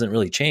life doesn't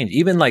really change.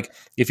 Even like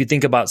if you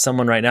think about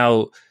someone right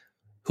now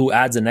who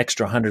adds an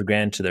extra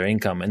 $100,000 to their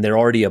income and they're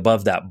already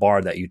above that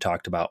bar that you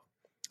talked about,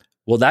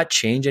 will that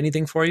change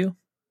anything for you?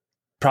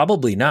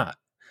 Probably not.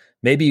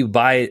 Maybe you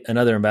buy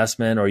another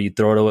investment or you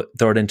throw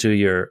it into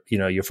your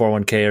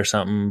 401k or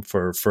something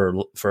for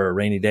a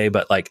rainy day,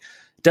 but like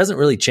it doesn't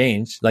really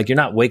change. Like you're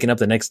not waking up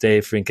the next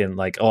day thinking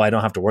like, oh, I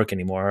don't have to work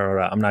anymore, or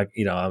I'm not,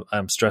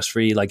 I'm stress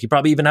free. Like you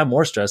probably even have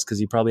more stress because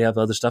you probably have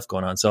other stuff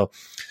going on. So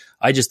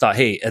I just thought,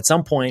 hey, at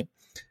some point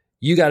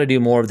you got to do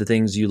more of the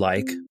things you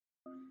like.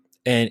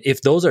 And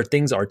if those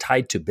things are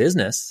tied to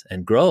business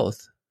and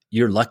growth,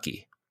 you're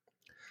lucky.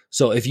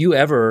 So if you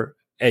ever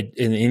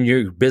in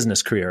your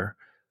business career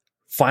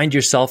find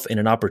yourself in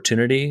an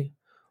opportunity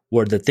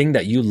where the thing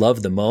that you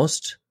love the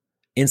most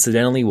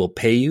incidentally will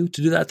pay you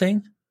to do that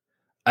thing,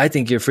 I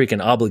think you're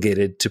freaking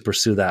obligated to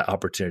pursue that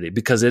opportunity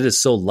because it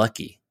is so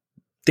lucky.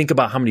 think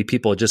about how many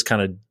people just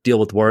kind of deal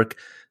with work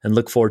and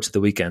look forward to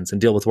the weekends,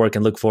 and deal with work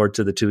and look forward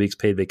to the 2 weeks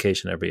paid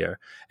vacation every year.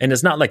 And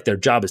it's not like their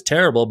job is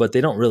terrible, but they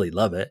don't really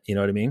love it. You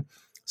know what I mean?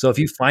 So if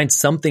you find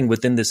something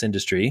within this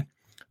industry,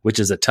 which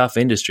is a tough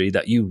industry,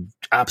 that you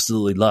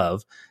absolutely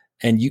love,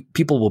 and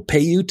people will pay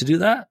you to do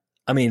that,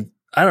 I mean,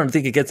 I don't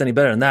think it gets any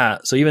better than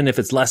that. So even if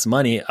it's less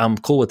money, I'm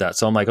cool with that.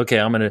 So I'm like, okay,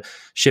 I'm going to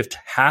shift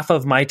half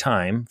of my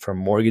time from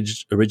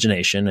mortgage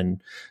origination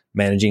and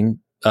managing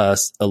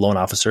loan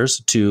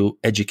officers to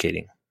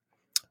educating,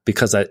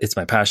 because it's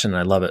my passion and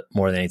I love it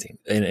more than anything.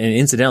 And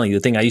incidentally, the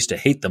thing I used to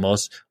hate the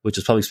most, which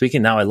is public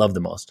speaking, now I love the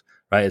most,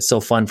 right? It's so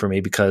fun for me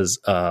because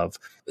of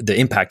the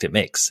impact it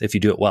makes if you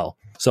do it well.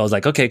 So I was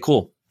like, okay,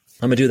 cool.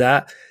 I'm going to do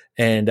that.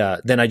 And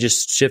then I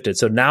just shifted.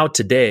 So now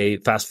today,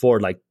 fast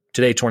forward, like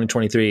today,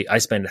 2023, I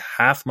spend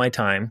half my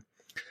time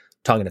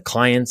talking to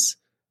clients,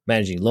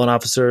 managing loan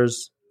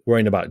officers,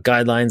 worrying about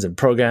guidelines and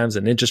programs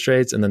and interest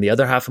rates. And then the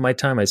other half of my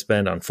time I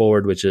spend on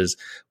Forward, which is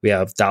we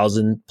have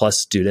 1,000+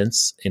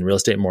 students in real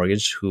estate and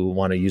mortgage who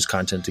want to use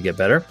content to get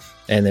better.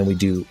 And then we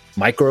do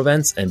micro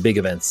events and big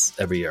events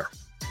every year.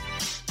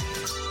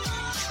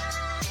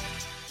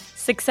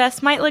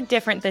 Success might look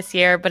different this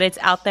year, but it's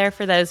out there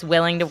for those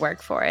willing to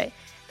work for it.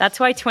 That's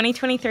why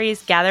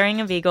 2023's Gathering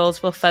of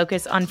Eagles will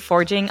focus on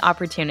forging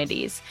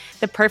opportunities,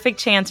 the perfect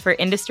chance for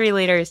industry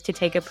leaders to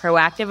take a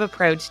proactive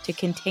approach to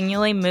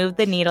continually move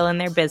the needle in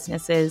their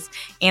businesses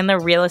and the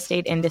real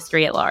estate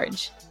industry at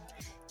large.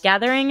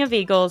 Gathering of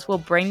Eagles will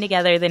bring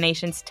together the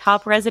nation's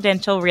top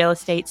residential real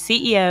estate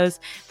CEOs,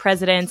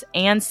 presidents,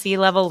 and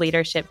C-level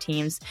leadership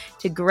teams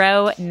to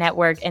grow,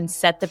 network, and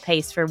set the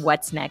pace for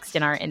what's next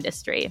in our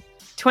industry.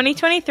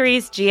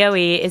 2023's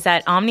GOE is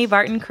at Omni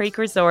Barton Creek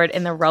Resort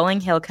in the Rolling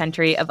Hill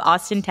Country of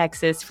Austin,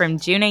 Texas from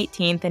June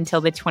 18th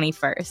until the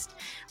 21st.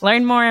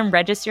 Learn more and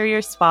register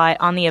your spot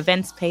on the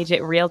events page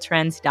at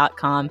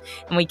realtrends.com,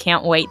 and we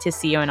can't wait to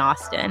see you in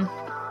Austin.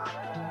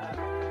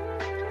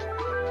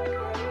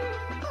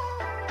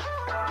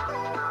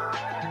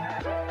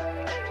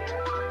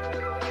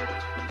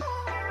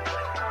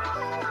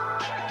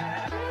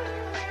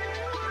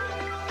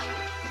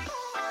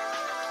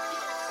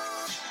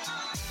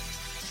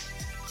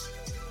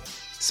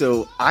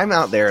 So I'm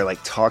out there like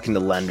talking to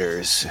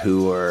lenders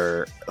who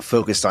are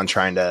focused on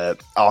trying to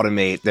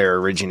automate their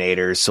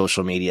originators'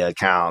 social media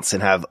accounts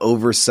and have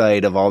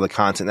oversight of all the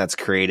content that's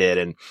created,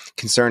 and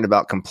concerned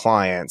about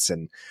compliance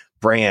and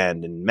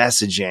brand and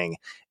messaging.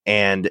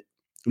 And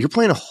you're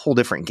playing a whole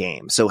different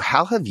game. So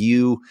how have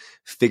you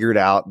figured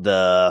out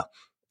the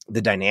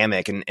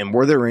dynamic, and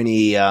were there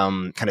any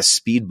kind of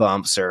speed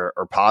bumps or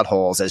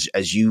potholes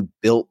as you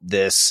built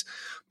this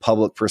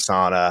public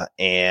persona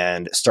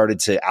and started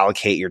to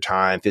allocate your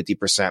time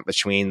 50%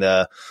 between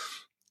the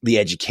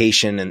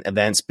education and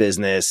events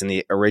business and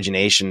the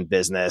origination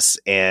business,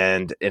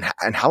 and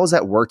how has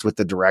that worked with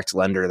the direct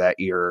lender that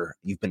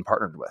you've been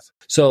partnered with?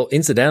 So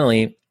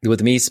incidentally,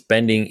 with me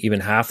spending even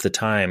half the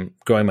time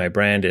growing my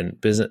brand and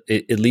business,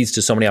 it leads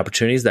to so many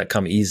opportunities that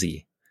come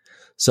easy.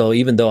 So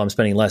even though I'm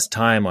spending less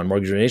time on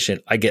mortgage origination,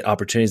 I get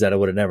opportunities that I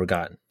would have never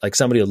gotten. Like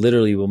somebody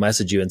will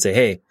message you and say,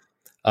 hey,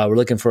 we're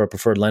looking for a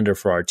preferred lender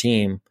for our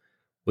team.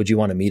 Would you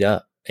want to meet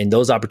up? And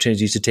those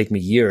opportunities used to take me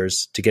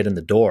years to get in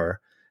the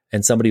door,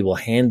 and somebody will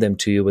hand them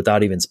to you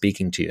without even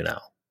speaking to you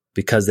now,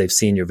 because they've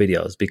seen your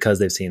videos, because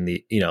they've seen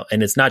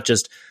and it's not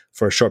just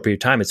for a short period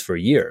of time, it's for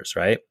years,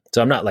 right?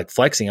 So I'm not like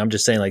flexing. I'm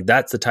just saying like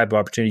that's the type of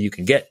opportunity you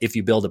can get if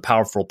you build a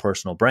powerful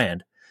personal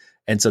brand.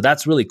 And so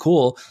that's really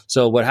cool.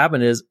 So what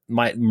happened is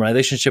my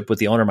relationship with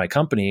the owner of my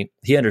company,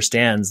 he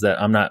understands that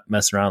I'm not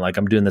messing around, like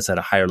I'm doing this at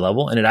a higher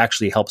level, and it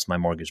actually helps my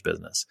mortgage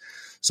business.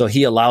 So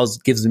he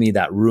gives me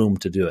that room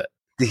to do it.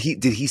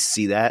 Did he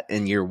see that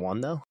in year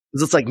one though?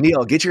 Because it's like,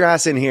 Neel, get your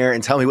ass in here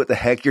and tell me what the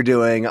heck you're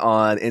doing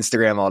on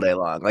Instagram all day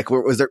long. Like,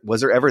 was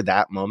there ever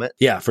that moment?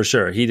 Yeah, for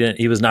sure.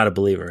 He was not a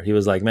believer. He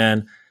was like,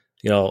 man,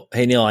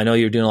 hey Neel, I know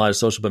you're doing a lot of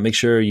social, but make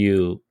sure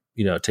you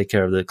take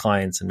care of the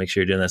clients and make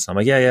sure you're doing this. And I'm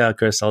like, yeah,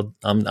 Chris,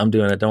 I'm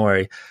doing it. Don't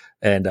worry.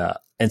 And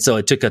so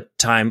it took a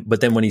time, but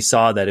then when he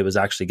saw that it was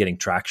actually getting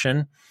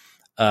traction,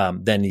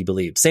 then he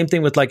believed. Same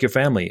thing with like your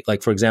family.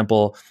 Like, for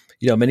example,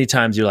 many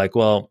times you're like,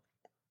 well,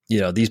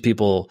 these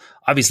people,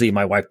 obviously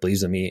my wife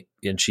believes in me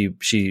and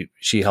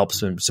she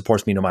helps and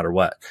supports me no matter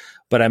what.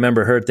 But I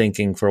remember her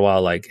thinking for a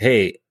while, like,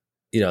 hey,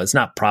 it's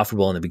not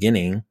profitable in the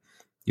beginning.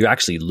 You're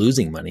actually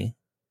losing money.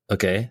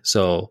 Okay.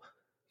 So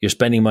you're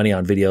spending money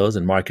on videos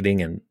and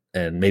marketing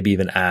and maybe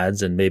even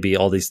ads and maybe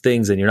all these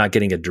things, and you're not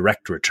getting a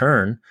direct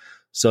return.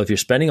 So if you're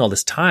spending all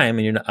this time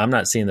and I'm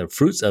not seeing the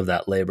fruits of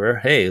that labor,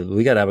 hey,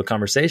 we got to have a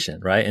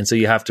conversation, right? And so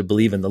you have to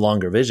believe in the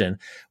longer vision,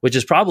 which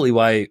is probably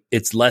why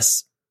it's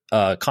less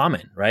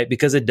common, right?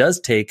 Because it does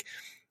take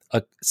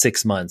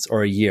 6 months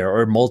or a year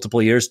or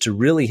multiple years to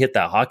really hit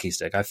that hockey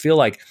stick. I feel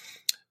like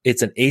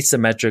it's an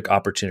asymmetric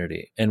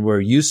opportunity, and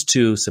we're used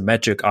to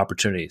symmetric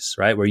opportunities,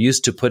 right? We're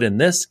used to put in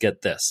this,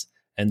 get this.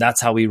 And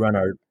that's how we run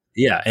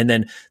yeah. And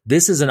then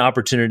this is an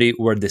opportunity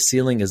where the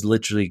ceiling is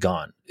literally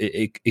gone.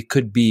 It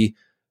could be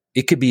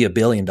 $1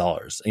 billion,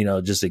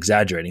 just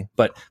exaggerating,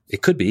 but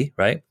it could be,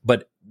 right?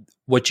 But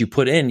what you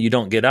put in, you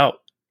don't get out.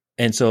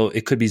 And so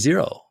it could be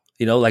zero.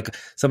 Like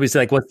somebody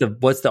said, like,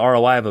 what's the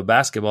ROI of a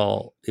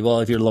basketball?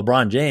 Well, if you're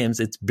LeBron James,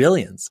 it's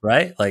billions,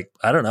 right? Like,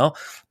 I don't know.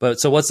 But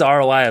so what's the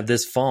ROI of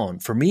this phone?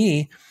 For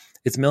me,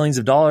 it's millions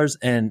of dollars,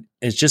 and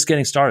it's just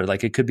getting started.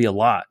 Like, it could be a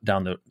lot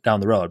down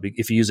the road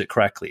if you use it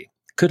correctly.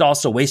 Could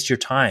also waste your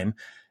time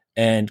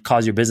and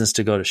cause your business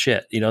to go to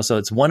shit. So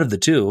it's one of the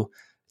two.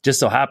 Just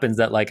so happens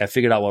that, like, I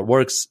figured out what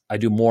works. I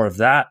do more of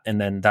that,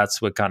 and then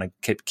that's what kind of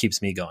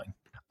keeps me going.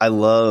 I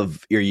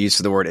love your use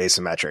of the word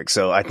asymmetric.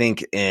 So I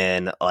think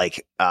in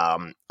like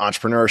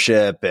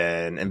entrepreneurship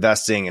and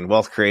investing and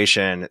wealth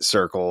creation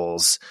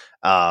circles,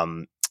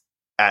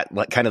 at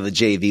like kind of the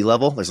JV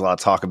level, there's a lot of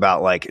talk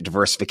about like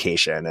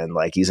diversification and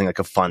like using like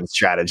a fund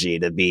strategy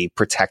to be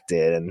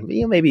protected, and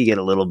maybe you get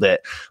a little bit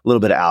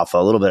of alpha,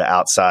 a little bit of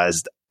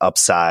outsized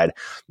upside,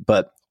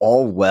 but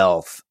all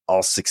wealth,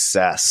 all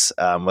success,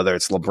 whether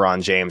it's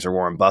LeBron James or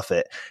Warren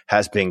Buffett,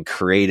 has been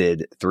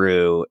created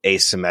through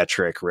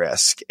asymmetric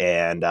risk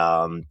and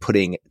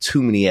putting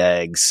too many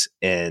eggs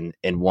in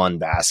one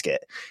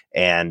basket.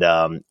 And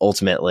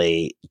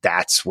ultimately,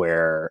 that's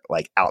where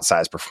like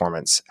outsized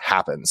performance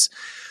happens.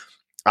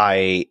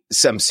 I'm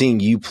seeing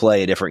you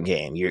play a different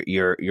game.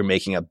 You're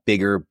making a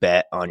bigger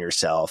bet on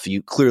yourself.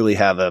 You clearly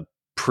have a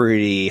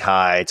pretty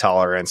high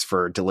tolerance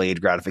for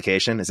delayed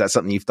gratification. Is that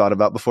something you've thought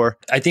about before?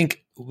 I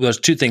think there's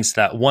two things to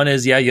that. One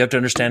is, you have to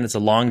understand it's a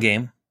long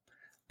game.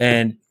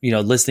 And,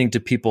 listening to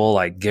people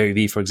like Gary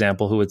Vee, for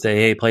example, who would say,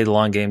 hey, play the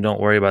long game. Don't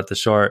worry about the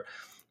short,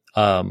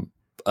 the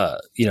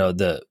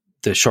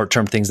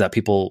short-term things that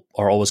people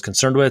are always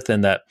concerned with,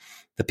 and that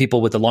the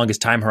people with the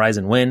longest time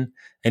horizon win.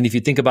 And if you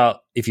think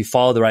about, if you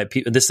follow the right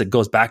people, this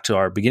goes back to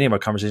our beginning of our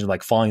conversation,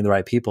 like following the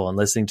right people and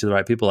listening to the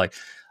right people, like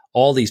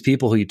all these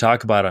people who you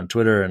talk about on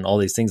Twitter and all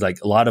these things, like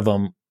a lot of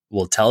them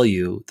will tell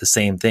you the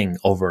same thing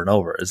over and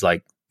over. It's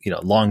like,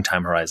 long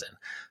time horizon,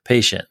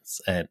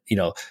 patience, and,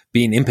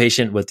 being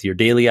impatient with your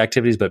daily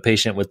activities, but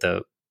patient with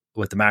the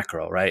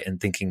macro, right?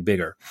 And thinking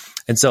bigger.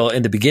 And so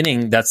in the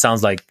beginning, that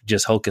sounds like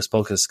just hocus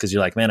pocus, because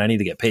you're like, man, I need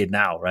to get paid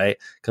now, right?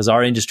 Because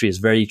our industry is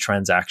very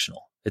transactional.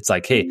 It's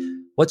like, hey,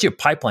 what's your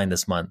pipeline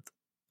this month?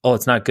 Oh,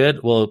 it's not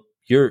good. Well,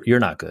 you're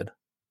not good.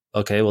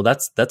 Okay, well,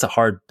 that's a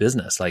hard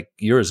business. Like,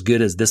 you're as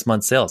good as this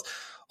month's sales.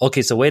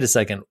 Okay, so wait a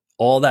second.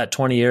 All that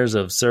 20 years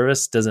of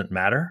service doesn't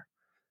matter?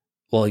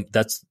 Well,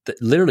 that's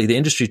literally the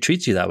industry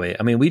treats you that way.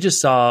 I mean, we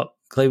saw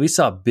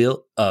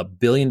a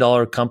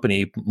billion-dollar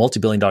company,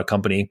 multi-billion-dollar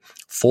company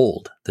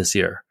fold this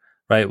year,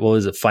 right? What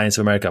was it? Finance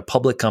of America,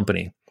 public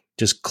company,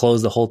 just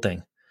closed the whole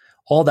thing.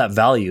 All that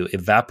value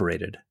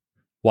evaporated.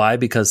 Why?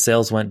 Because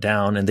sales went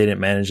down and they didn't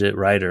manage it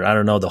right, or I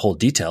don't know the whole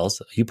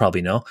details. You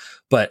probably know,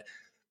 but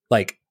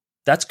like,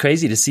 that's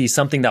crazy to see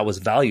something that was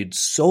valued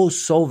so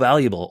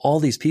valuable. All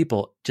these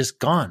people just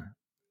gone.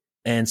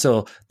 And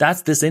so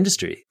that's this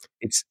industry.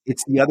 It's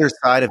the other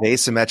side of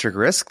asymmetric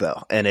risk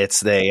though. And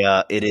it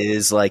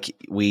is like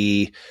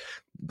a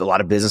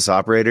lot of business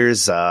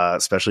operators,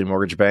 especially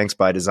mortgage banks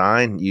by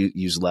design,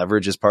 use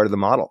leverage as part of the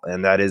model.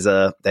 And that is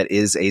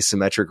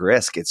asymmetric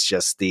risk. It's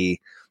just the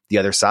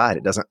other side.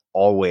 It doesn't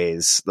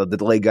always, the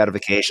delayed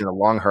gratification, the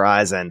long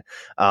horizon,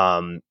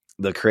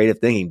 the creative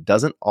thinking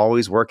doesn't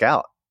always work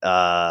out.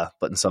 But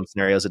in some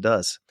scenarios it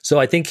does. So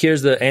I think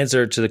here's the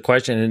answer to the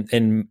question,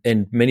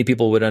 and many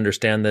people would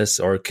understand this,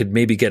 or could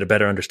maybe get a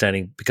better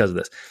understanding because of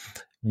this.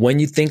 When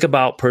you think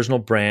about personal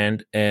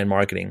brand and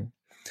marketing,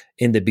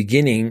 in the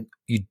beginning,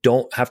 you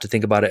don't have to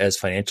think about it as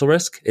financial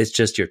risk. It's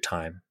just your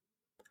time.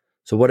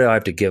 So what do I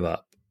have to give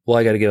up? Well,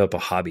 I got to give up a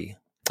hobby.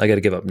 I got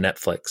to give up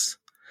Netflix.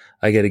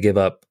 I got to give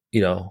up,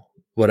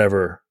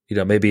 whatever,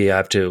 maybe I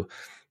have to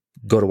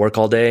go to work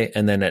all day,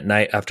 and then at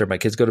night after my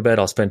kids go to bed,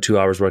 I'll spend 2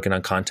 hours working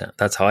on content.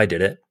 That's how I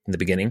did it in the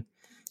beginning.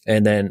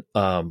 And then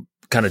kind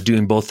of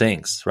doing both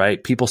things,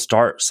 right? People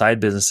start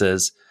side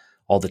businesses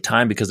all the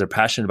time because they're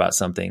passionate about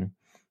something,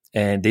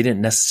 and they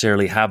didn't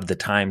necessarily have the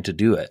time to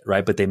do it,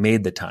 right? But they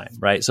made the time,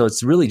 right? So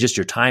it's really just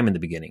your time in the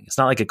beginning. It's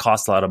not like it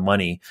costs a lot of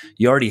money.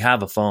 You already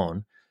have a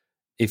phone.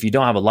 If you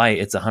don't have a light,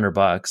 it's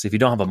 $100. If you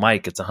don't have a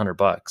mic, it's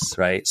 $100,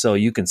 right? So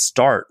you can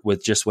start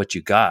with just what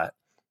you got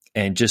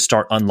and just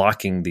start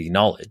unlocking the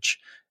knowledge,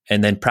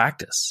 and then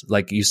practice.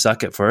 Like, you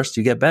suck at first,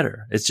 you get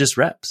better. It's just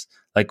reps.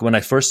 Like, when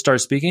I first started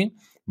speaking,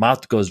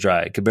 mouth goes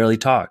dry. I could barely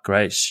talk,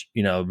 right?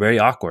 Very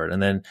awkward.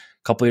 And then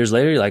a couple of years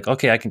later, you're like,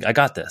 okay, I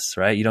got this,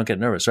 right? You don't get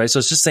nervous, right? So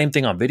it's just the same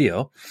thing on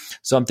video.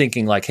 So I'm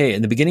thinking like, hey,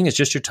 in the beginning, it's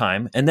just your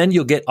time. And then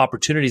you'll get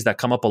opportunities that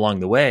come up along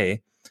the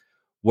way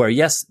where,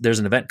 yes, there's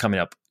an event coming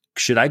up.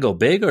 Should I go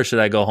big or should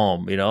I go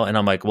home? And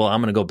I'm like, well,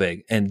 I'm going to go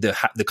big. And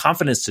the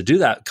confidence to do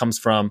that comes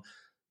from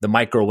the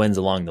micro wins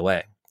along the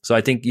way. So I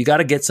think you got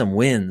to get some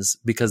wins,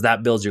 because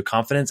that builds your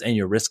confidence and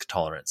your risk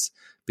tolerance,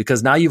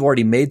 because now you've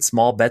already made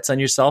small bets on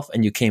yourself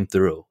and you came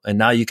through, and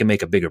now you can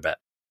make a bigger bet.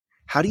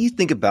 How do you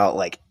think about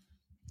like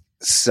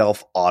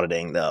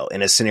self-auditing though,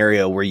 in a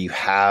scenario where you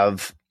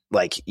have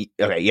you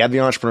have the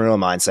entrepreneurial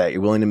mindset,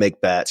 you're willing to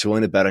make bets, you're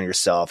willing to bet on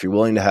yourself, you're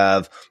willing to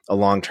have a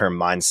long-term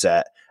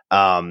mindset.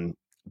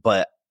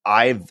 But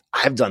I've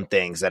done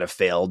things that have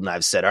failed, and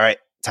I've said, all right,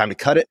 time to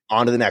cut it,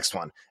 on to the next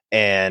one.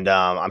 And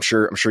I'm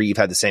sure you've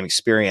had the same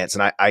experience.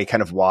 And I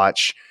kind of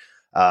watch.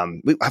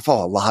 I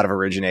follow a lot of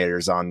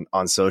originators on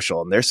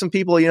social, and there's some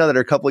people, that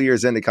are a couple of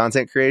years into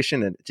content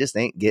creation and it just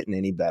ain't getting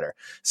any better.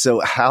 So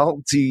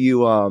how do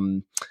you,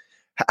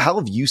 how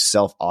have you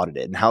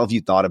self-audited, and how have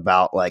you thought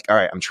about like, all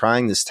right, I'm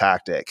trying this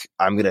tactic.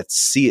 I'm going to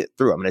see it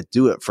through. I'm going to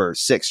do it for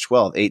 6,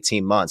 12,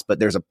 18 months, but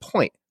there's a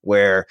point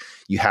where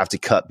you have to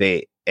cut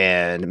bait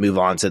and move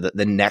on to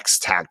the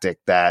next tactic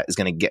that is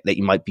going to that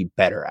you might be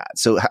better at.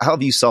 So how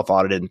have you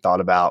self-audited and thought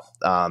about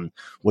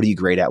what are you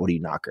great at? What are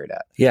you not great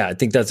at? Yeah, I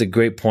think that's a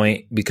great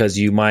point, because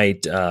you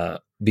might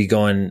be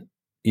going,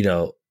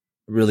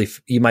 really,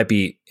 you might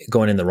be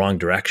going in the wrong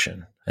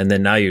direction. And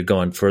then now you're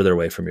going further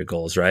away from your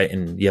goals, right?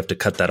 And you have to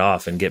cut that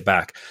off and get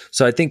back.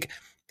 So I think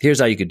here's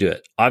how you could do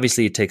it.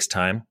 Obviously, it takes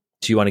time.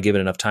 So you want to give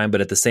it enough time.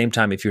 But at the same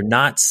time, if you're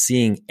not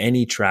seeing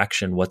any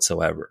traction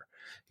whatsoever,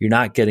 you're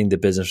not getting the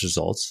business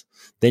results,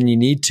 then you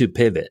need to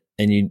pivot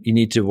and you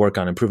need to work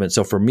on improvement.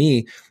 So for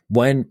me,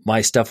 when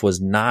my stuff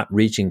was not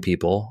reaching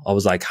people, I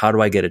was like, how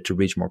do I get it to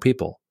reach more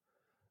people?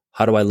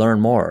 How do I learn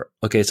more?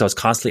 Okay, so I was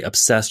constantly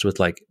obsessed with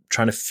like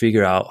trying to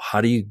figure out,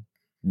 how do you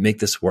make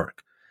this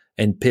work,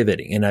 and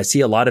pivoting. And I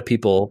see a lot of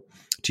people,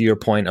 to your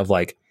point of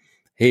like,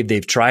 hey,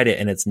 they've tried it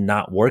and it's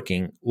not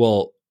working.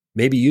 Well,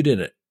 maybe you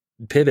didn't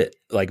pivot.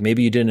 Like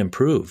maybe you didn't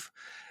improve.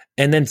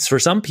 And then for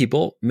some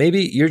people,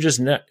 maybe you're just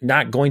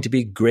not going to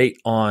be great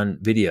on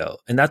video,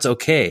 and that's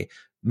okay.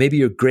 Maybe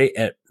you're great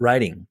at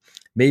writing.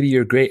 Maybe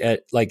you're great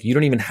at like, you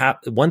don't even have,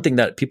 one thing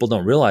that people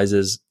don't realize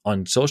is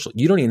on social,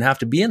 you don't even have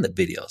to be in the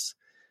videos.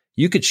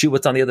 You could shoot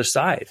what's on the other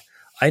side.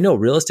 I know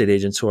real estate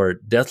agents who are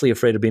deathly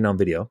afraid of being on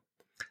video,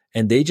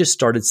 and they just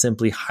started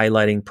simply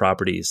highlighting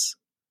properties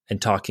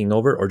and talking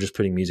over, or just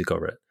putting music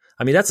over it.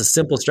 I mean, that's a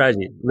simple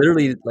strategy,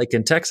 literally like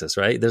in Texas,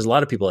 right? There's a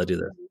lot of people that do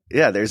that.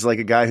 Yeah, there's like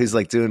a guy who's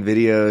like doing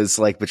videos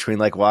like between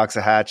like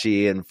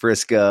Waxahachie and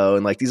Frisco,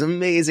 and like these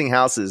amazing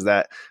houses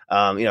that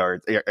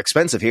are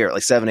expensive here,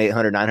 like $700,000,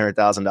 $800,000,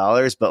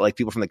 $900,000, but like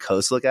people from the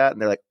coast look at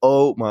and they're like,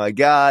 oh my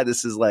God,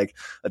 this is like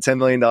a $10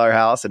 million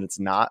house, and it's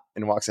not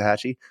in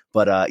Waxahachie.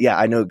 But yeah,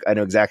 I know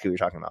exactly what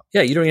you're talking about.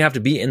 Yeah, you don't even have to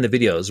be in the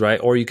videos, right?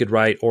 Or you could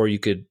write, or you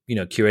could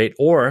curate,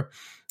 or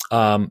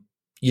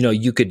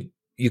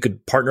you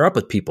could partner up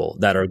with people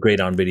that are great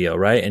on video,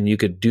 right? And you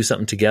could do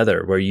something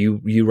together where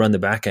you run the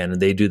back end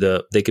and they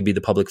could be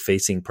the public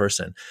facing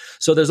person.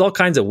 So there's all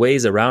kinds of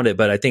ways around it.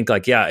 But I think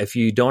like, yeah, if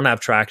you don't have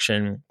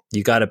traction,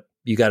 you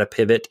gotta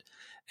pivot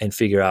and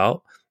figure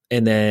out.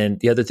 And then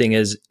the other thing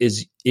is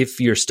if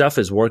your stuff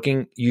is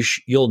working,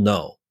 you'll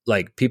know.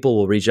 Like people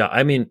will reach out.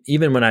 I mean,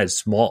 even when I had a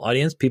small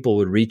audience, people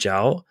would reach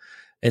out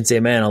and say,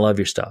 man, I love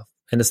your stuff.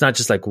 And it's not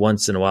just like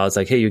once in a while. It's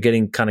like, hey, you're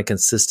getting kind of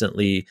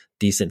consistently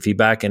decent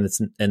feedback, and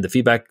the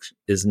feedback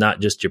is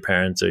not just your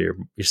parents or your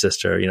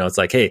sister. It's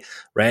like, hey,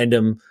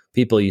 random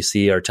people you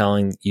see are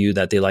telling you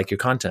that they like your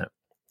content,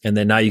 and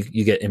then now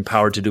you get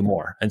empowered to do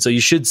more. And so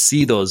you should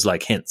see those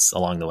like hints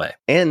along the way.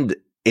 And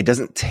it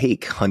doesn't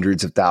take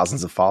hundreds of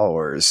thousands of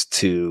followers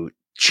to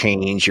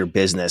change your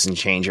business and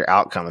change your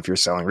outcome if you're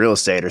selling real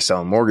estate or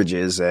selling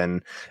mortgages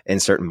and in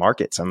certain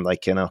markets. I'm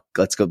like,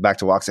 let's go back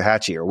to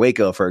Waxahachie or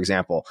Waco, for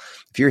example.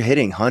 If you're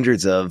hitting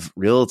hundreds of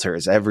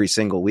realtors every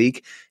single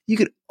week, you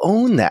could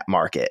own that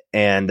market.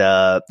 And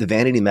the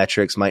vanity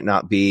metrics might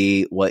not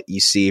be what you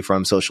see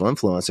from social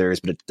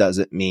influencers, but it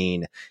doesn't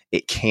mean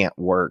it can't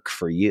work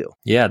for you.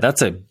 Yeah,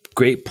 that's a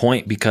great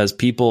point, because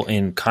people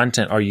in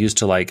content are used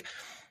to like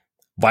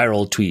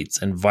viral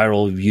tweets and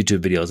viral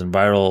YouTube videos and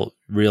viral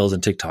reels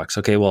and TikToks.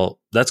 Okay, well,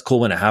 that's cool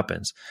when it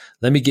happens.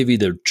 Let me give you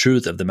the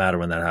truth of the matter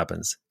when that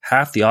happens.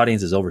 Half the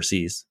audience is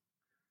overseas.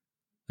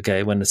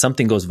 Okay, when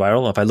something goes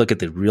viral, if I look at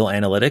the real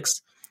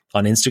analytics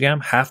on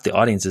Instagram, half the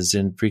audience is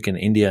in freaking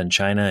India and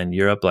China and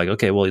Europe. Like,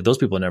 okay, well, those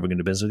people are never going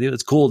to do business with you.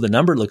 It's cool. The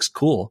number looks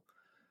cool.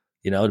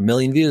 A 1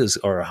 million views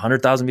or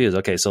 100,000 views.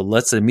 Okay, so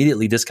let's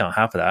immediately discount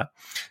half of that.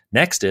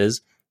 Next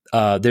is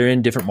they're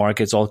in different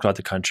markets all throughout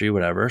the country,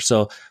 whatever.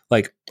 So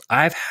like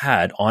I've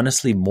had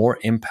honestly more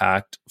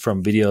impact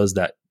from videos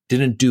that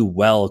didn't do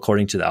well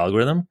according to the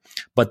algorithm,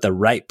 but the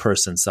right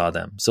person saw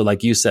them. So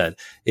like you said,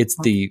 it's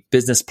the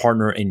business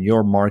partner in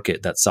your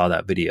market that saw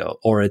that video,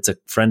 or it's a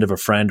friend of a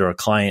friend or a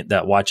client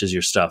that watches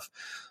your stuff.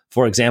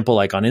 For example,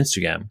 like on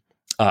Instagram,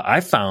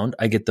 I found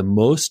I get the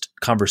most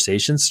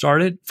conversations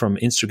started from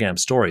Instagram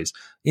stories.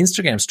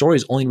 Instagram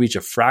stories only reach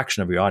a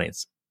fraction of your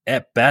audience.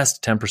 At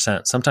best,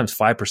 10%, sometimes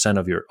 5%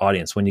 of your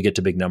audience when you get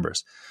to big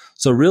numbers.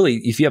 So really,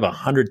 if you have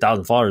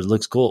 100,000 followers, it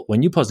looks cool.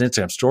 When you post an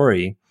Instagram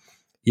story,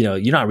 you're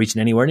not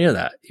reaching anywhere near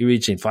that. You're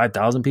reaching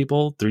 5,000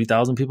 people,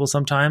 3,000 people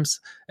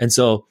sometimes. And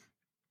so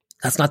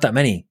that's not that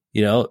many,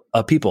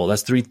 of people.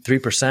 That's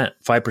 3%,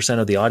 5%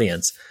 of the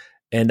audience.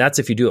 And that's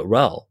if you do it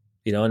well,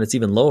 and it's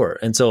even lower.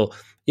 And so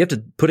you have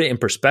to put it in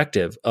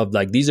perspective of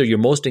like, these are your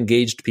most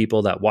engaged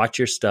people that watch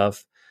your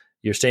stuff.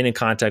 You're staying in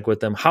contact with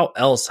them.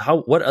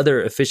 What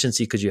other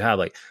efficiency could you have?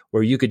 Like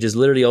where you could just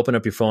literally open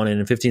up your phone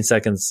and in 15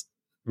 seconds,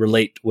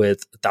 relate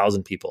with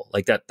 1,000 people.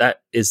 Like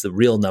that is the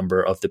real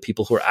number of the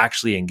people who are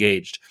actually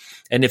engaged.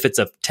 And if it's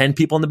 10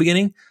 people in the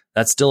beginning,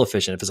 that's still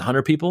efficient. If it's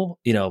 100 people,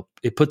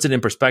 it puts it in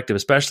perspective,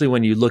 especially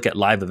when you look at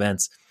live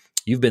events.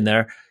 You've been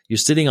there, you're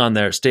sitting on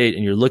their stage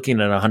and you're looking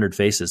at 100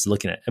 faces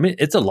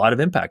it's a lot of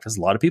impact. That's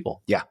a lot of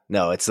people. Yeah,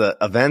 no,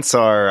 events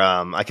are,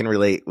 I can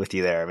relate with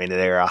you there. I mean,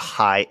 they're a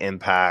high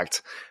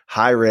impact,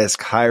 high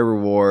risk, high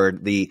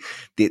reward. The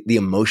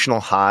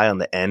emotional high on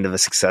the end of a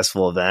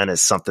successful event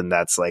is something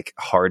that's like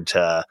hard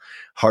to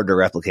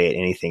replicate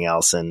anything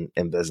else in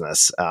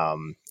business.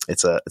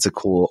 It's a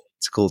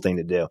cool thing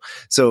to do.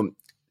 So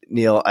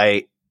Neel,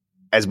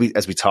 as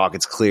we talk,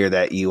 it's clear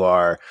that you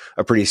are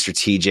a pretty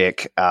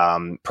strategic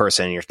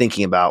person. You're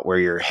thinking about where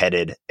you're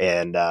headed,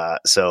 and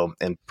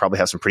probably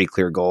have some pretty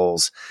clear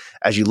goals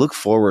as you look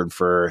forward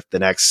for the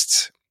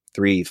next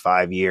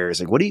 3-5 years.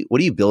 Like, what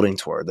are you building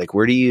toward? Like,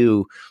 where do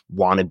you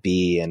want to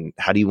be, and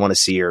how do you want to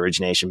see your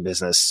origination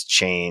business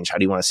change? How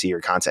do you want to see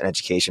your content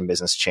education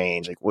business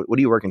change? Like, what are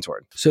you working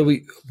toward? So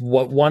we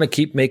want to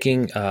keep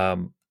making.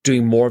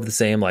 Doing more of the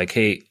same, like,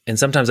 hey, and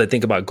sometimes I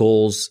think about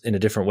goals in a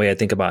different way. I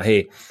think about,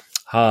 hey,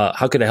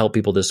 how could I help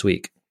people this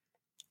week?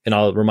 And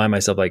I'll remind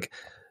myself, like,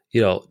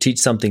 teach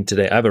something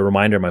today. I have a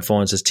reminder on my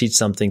phone that says teach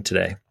something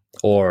today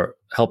or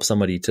help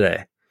somebody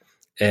today.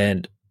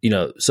 And,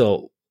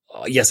 so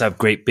yes, I have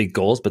great big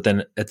goals, but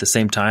then at the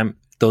same time,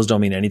 those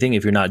don't mean anything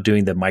if you're not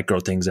doing the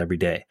micro things every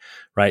day.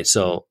 Right.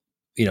 So,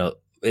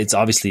 it's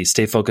obviously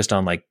stay focused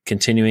on like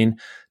continuing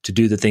to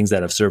do the things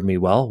that have served me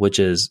well, which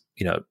is,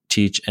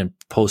 teach and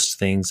post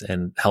things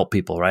and help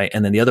people. Right.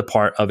 And then the other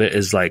part of it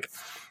is like,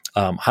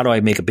 how do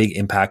I make a big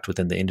impact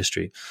within the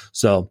industry?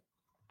 So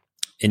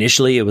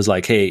initially it was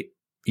like, hey,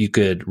 you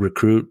could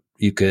recruit,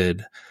 you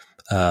could,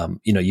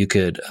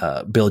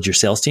 build your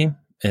sales team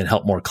and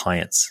help more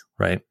clients.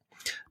 Right.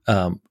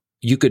 But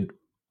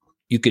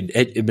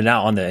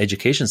now on the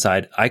education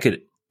side, I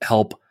could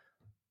help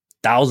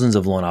thousands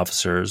of loan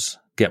officers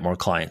get more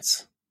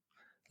clients.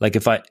 Like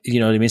if you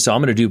know what I mean? So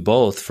I'm going to do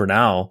both for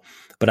now,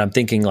 but I'm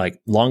thinking like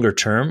longer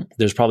term,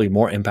 there's probably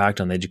more impact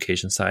on the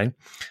education side.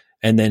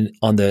 And then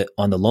on the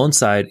loan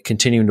side,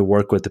 continuing to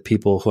work with the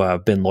people who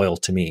have been loyal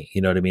to me,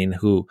 you know what I mean?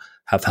 Who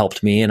have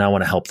helped me and I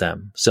want to help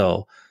them.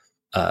 So,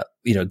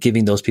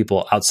 giving those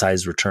people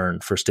outsized return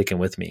for sticking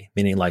with me,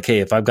 meaning like, hey,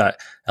 if I've got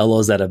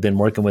LOs that have been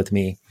working with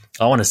me,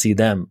 I want to see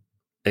them,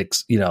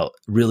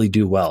 really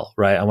do well,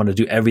 right? I want to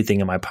do everything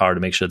in my power to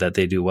make sure that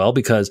they do well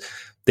because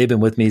they've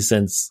been with me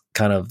since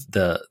kind of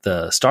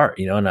the start,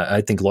 and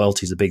I think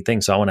loyalty is a big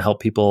thing. So I want to help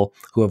people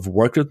who have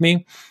worked with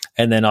me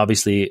and then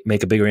obviously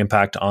make a bigger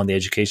impact on the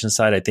education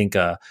side. I think,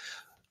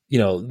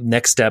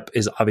 next step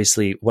is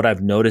obviously what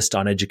I've noticed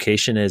on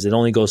education is it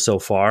only goes so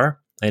far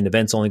and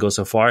events only go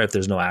so far if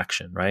there's no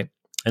action, right?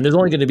 And there's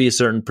only going to be a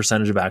certain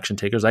percentage of action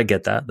takers. I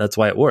get that. That's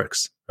why it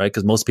works, right?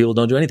 Because most people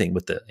don't do anything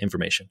with the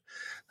information.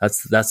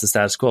 That's the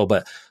status quo.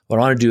 But what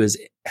I want to do is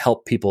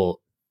help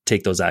people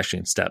take those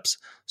action steps.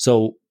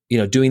 So,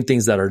 doing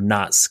things that are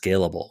not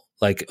scalable.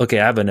 Like, okay,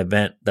 I have an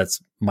event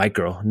that's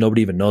micro.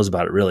 Nobody even knows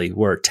about it really,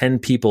 where 10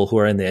 people who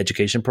are in the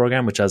education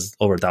program, which has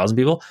over 1,000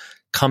 people,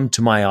 come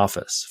to my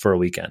office for a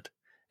weekend.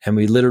 And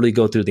we literally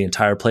go through the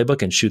entire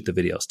playbook and shoot the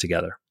videos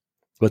together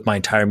with my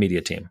entire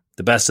media team.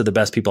 The best of the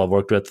best people I've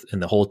worked with in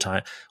the whole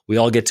time. We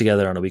all get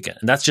together on a weekend.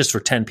 And that's just for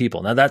 10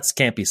 people. Now that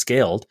can't be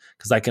scaled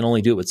because I can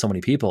only do it with so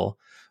many people.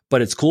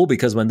 But it's cool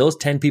because when those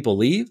 10 people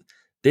leave,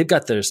 they've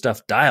got their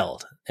stuff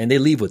dialed and they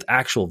leave with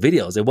actual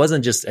videos. It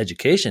wasn't just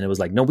education. It was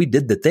like, no, we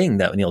did the thing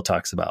that Neel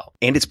talks about.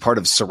 And it's part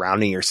of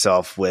surrounding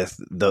yourself with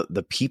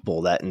the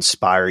people that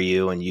inspire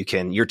you, and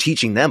you're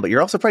teaching them, but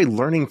you're also probably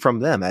learning from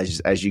them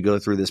as you go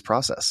through this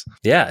process.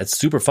 Yeah, it's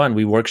super fun.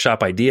 We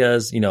workshop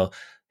ideas,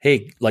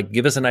 hey, like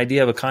give us an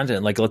idea of a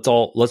content. Like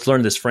let's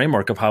learn this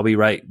framework of how we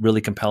write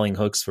really compelling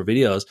hooks for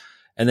videos.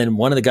 And then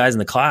one of the guys in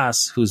the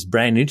class who's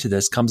brand new to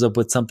this comes up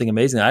with something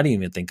amazing that I didn't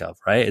even think of,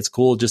 right? It's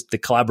cool, just the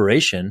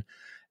collaboration.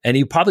 And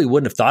he probably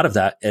wouldn't have thought of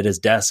that at his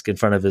desk in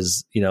front of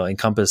his,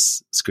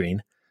 Encompass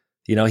screen.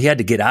 He had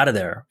to get out of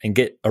there and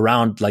get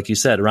around, like you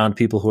said, around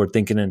people who are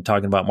thinking and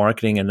talking about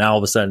marketing. And now all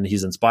of a sudden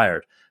he's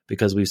inspired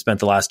because we've spent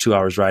the last 2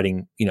 hours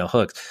writing,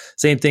 hooks.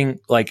 Same thing,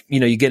 like,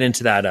 you get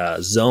into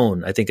that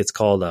zone. I think it's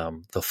called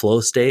the flow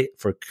state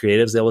for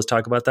creatives. They always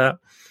talk about that.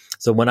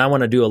 So when I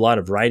want to do a lot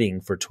of writing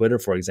for Twitter,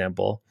 for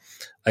example,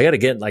 I got to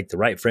get like the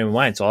right frame of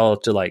mind. So I'll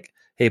have to like,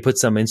 hey, put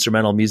some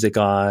instrumental music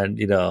on,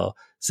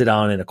 sit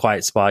down in a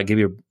quiet spot, give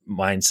your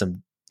mind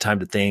some time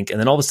to think. And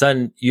then all of a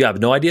sudden you have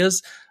no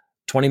ideas.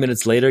 20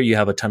 minutes later, you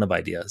have a ton of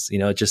ideas.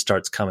 It just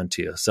starts coming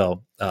to you.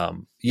 So,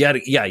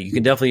 you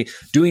can definitely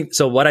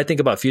so what I think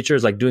about future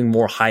is like doing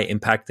more high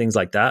impact things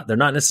like that. They're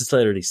not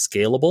necessarily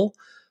scalable,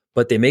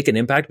 but they make an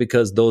impact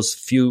because those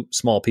few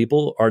small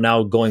people are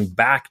now going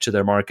back to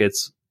their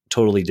markets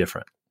totally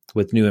different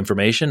with new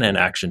information and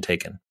action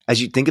taken.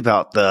 As you think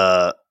about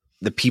the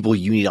the people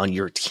you need on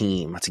your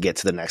team to get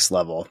to the next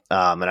level.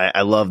 And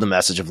I love the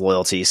message of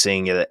loyalty,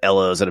 seeing the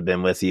LOs that have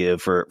been with you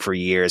for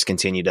years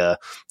continue to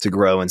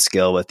grow and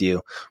scale with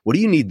you. What do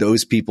you need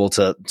those people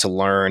to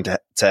learn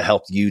to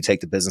help you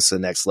take the business to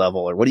the next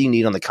level? Or what do you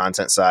need on the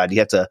content side? Do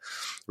you have to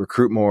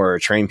recruit more or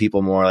train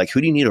people more? Like, who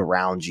do you need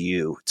around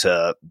you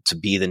to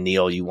be the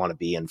Neel you want to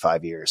be in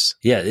 5 years?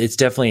 Yeah, it's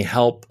definitely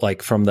help,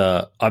 like from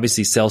the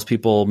obviously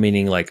salespeople,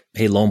 meaning like,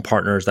 hey, loan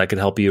partners that could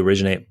help you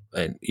originate.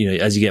 And,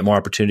 as you get more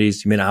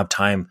opportunities, you may not have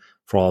time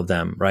for all of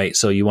them, right?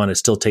 So you want to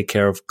still take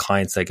care of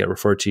clients that get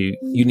referred to you.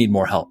 You need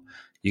more help.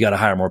 You got to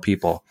hire more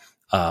people.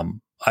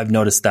 I've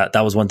noticed that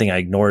was one thing I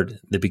ignored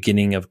at the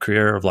beginning of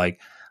career of like,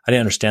 I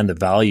didn't understand the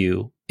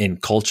value in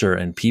culture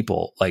and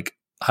people. Like,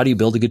 how do you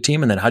build a good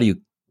team? And then how do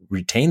you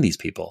retain these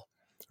people,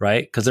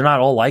 right? Because they're not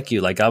all like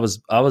you. Like I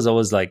was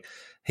always like,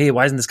 hey,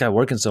 why isn't this guy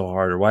working so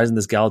hard? Or why isn't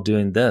this gal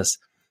doing this?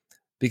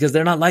 Because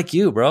they're not like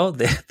you, bro.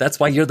 That's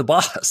why you're the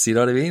boss. You know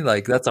what I mean?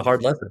 Like that's a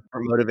hard lesson.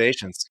 Or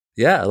motivations.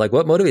 Yeah. Like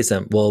what motivates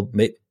them? Well,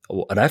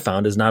 what I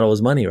found is not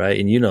always money, right?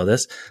 And you know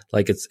this,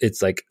 like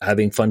it's like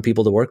having fun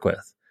people to work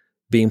with,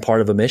 being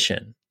part of a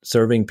mission,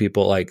 serving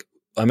people. Like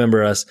I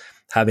remember us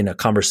having a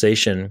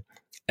conversation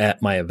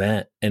at my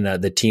event and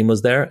the team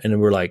was there and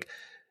we're like,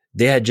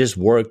 they had just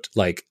worked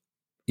like,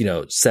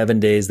 7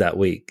 days that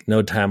week,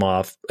 no time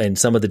off. And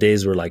some of the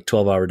days were like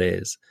 12-hour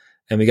days.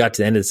 And we got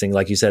to the end of this thing,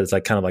 like you said, it's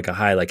like kind of like a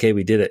high, like, hey,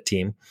 we did it,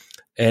 team.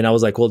 And I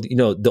was like, well,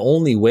 the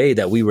only way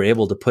that we were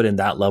able to put in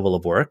that level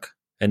of work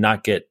and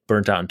not get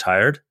burnt out and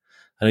tired,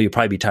 I know you'll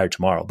probably be tired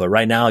tomorrow, but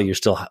right now you're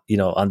still,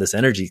 on this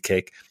energy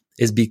kick,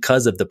 is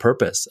because of the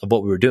purpose of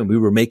what we were doing. We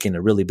were making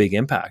a really big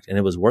impact and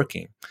it was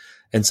working.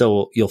 And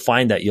so you'll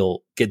find that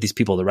you'll get these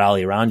people to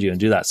rally around you and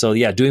do that. So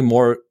yeah, doing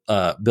more,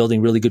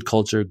 building really good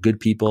culture,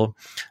 good people,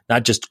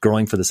 not just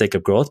growing for the sake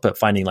of growth, but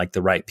finding like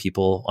the right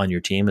people on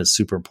your team is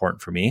super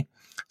important for me.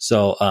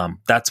 So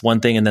that's one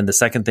thing. And then the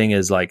second thing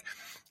is like,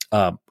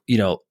 I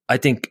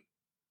think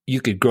you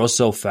could grow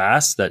so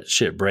fast that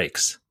shit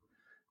breaks.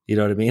 You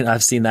know what I mean?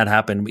 I've seen that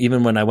happen.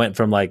 Even when I went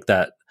from like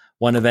that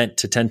one event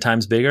to 10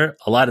 times bigger,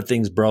 a lot of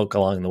things broke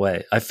along the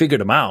way. I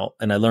figured them out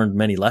and I learned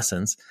many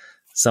lessons.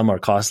 Some are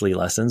costly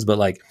lessons, but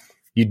like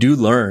you do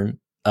learn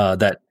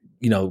that,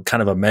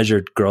 kind of a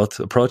measured growth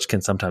approach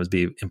can sometimes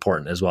be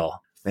important as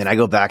well. And I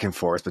go back and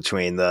forth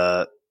between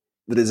the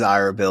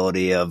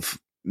desirability of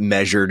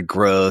measured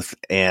growth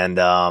and,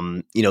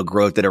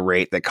 growth at a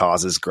rate that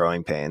causes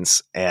growing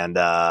pains. And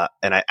I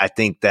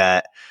think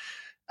that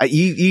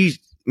you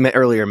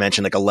earlier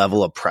mentioned like a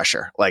level of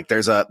pressure. Like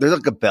there's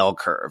like a bell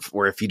curve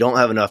where if you don't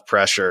have enough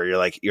pressure,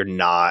 you're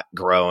not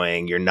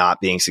growing, you're not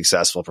being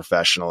successful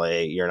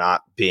professionally, you're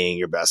not being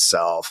your best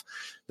self.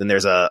 Then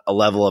there's a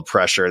level of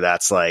pressure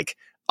that's like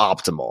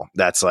optimal.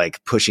 That's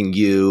like pushing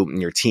you and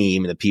your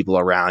team and the people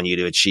around you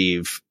to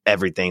achieve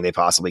everything they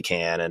possibly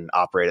can and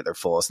operate at their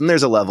fullest. And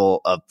there's a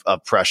level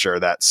of pressure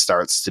that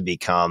starts to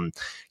become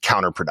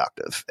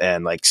counterproductive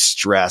and like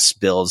stress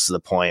builds to the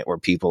point where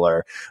people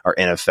are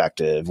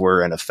ineffective.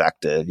 We're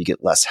ineffective. You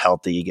get less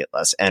healthy, you get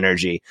less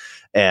energy.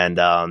 And,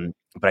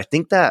 but I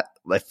think that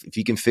if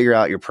you can figure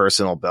out your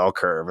personal bell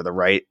curve or the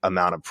right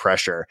amount of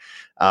pressure,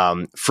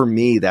 for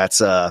me,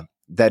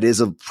 that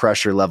is a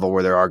pressure level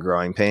where there are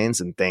growing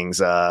pains and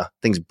things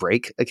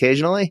break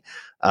occasionally.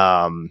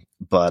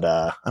 But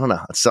I don't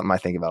know. It's something I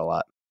think about a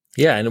lot.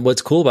 Yeah. And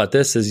what's cool about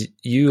this is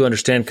you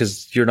understand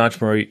because you're an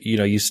entrepreneur,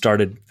 you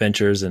started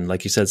ventures and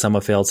like you said, some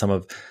have failed, some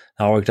have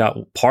not worked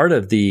out. Part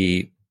of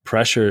the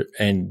pressure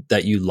and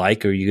that you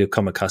like or you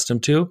become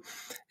accustomed to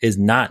is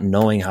not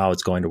knowing how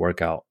it's going to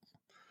work out.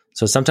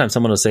 So sometimes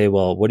someone will say,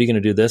 well, what are you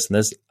going to do this and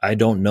this? I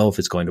don't know if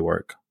it's going to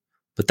work,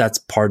 but that's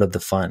part of the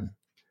fun.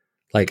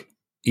 Like,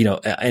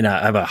 and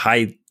I have a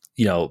high,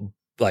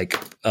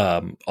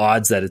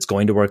 odds that it's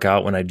going to work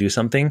out when I do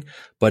something.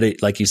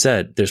 But like you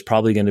said, there's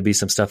probably going to be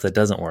some stuff that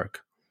doesn't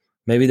work.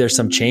 Maybe there's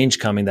some change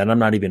coming that I'm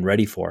not even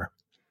ready for.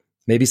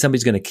 Maybe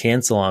somebody's going to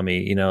cancel on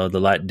me,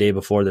 the day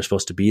before they're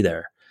supposed to be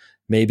there.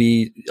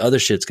 Maybe other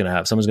shit's going to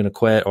happen. Someone's going to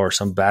quit or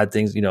some bad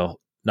things,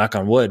 knock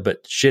on wood,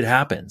 but shit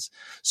happens.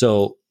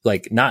 So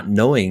like not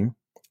knowing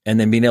and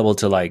then being able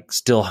to like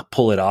still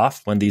pull it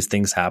off when these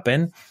things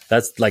happen,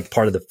 that's like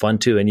part of the fun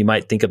too. And you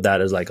might think of that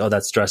as like, oh,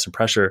 that's stress and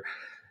pressure.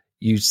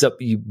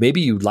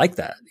 Maybe you like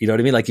that. You know what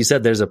I mean? Like you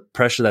said, there's a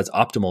pressure that's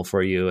optimal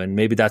for you. And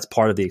maybe that's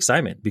part of the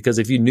excitement because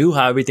if you knew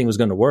how everything was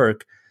going to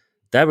work,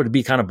 that would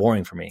be kind of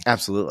boring for me.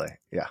 Absolutely.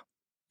 Yeah.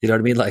 You know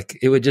what I mean? Like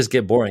it would just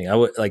get boring.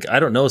 I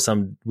don't know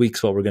some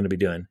weeks what we're going to be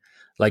doing.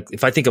 Like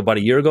if I think about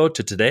a year ago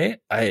to today,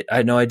 I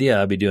had no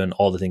idea I'd be doing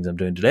all the things I'm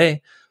doing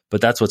today. But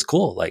that's what's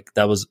cool. Like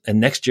that was, and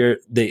next year,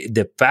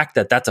 the fact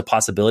that that's a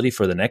possibility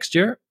for the next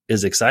year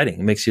is exciting.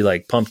 It makes you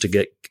like pumped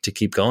to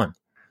keep going.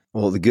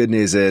 Well, the good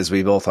news is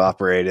we both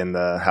operate in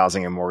the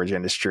housing and mortgage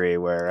industry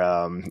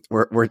where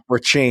we're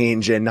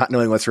change and not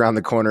knowing what's around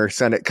the corner.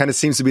 It kind of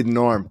seems to be the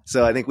norm.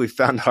 So I think we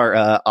found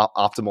our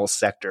optimal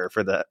sector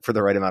for the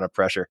right amount of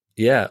pressure.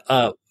 Yeah.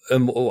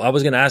 And I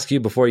was going to ask you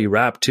before you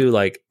wrap too,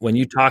 like when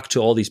you talk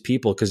to all these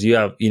people, because you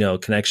have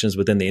connections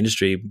within the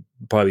industry,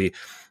 probably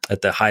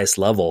at the highest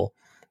level.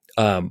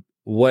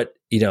 what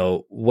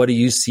do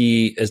you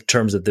see in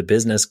terms of the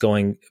business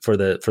going for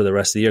the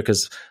rest of the year?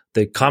 Because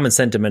the common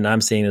sentiment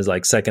I'm seeing is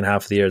like second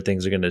half of the year,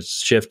 things are going to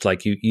shift.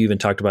 Like you even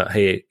talked about,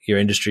 hey, your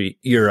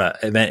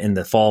event in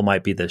the fall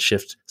might be the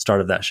start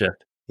of that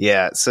shift.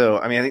 Yeah. So,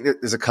 I mean, I think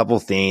there's a couple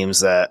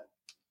themes that,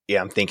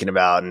 I'm thinking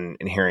about and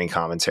hearing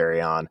commentary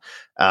on.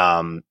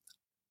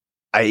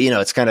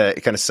 It kind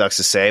of sucks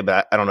to say,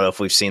 but I don't know if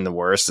we've seen the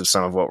worst of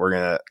some of what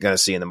we're gonna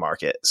see in the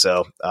market.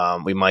 So,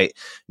 we might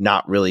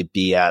not really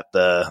be at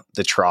the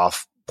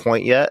trough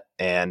point yet.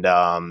 And,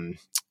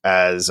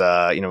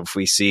 if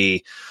we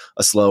see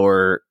a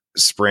slower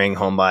spring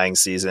home buying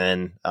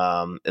season,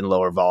 and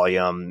lower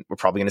volume, we're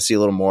probably going to see a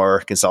little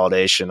more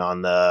consolidation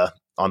on the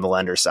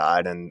lender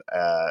side. And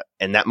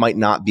that might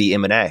not be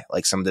M&A.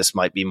 Like some of this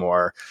might be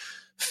more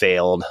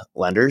failed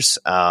lenders,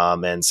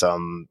 and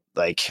some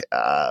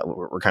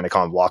we're kind of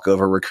calling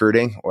walkover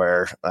recruiting,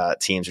 where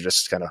teams are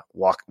just kind of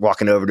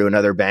walking over to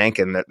another bank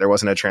and there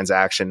wasn't a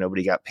transaction,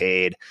 nobody got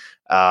paid,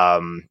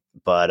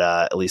 but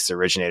at least the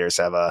originators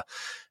have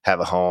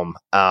a home.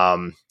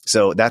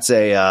 So that's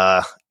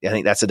I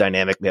think that's a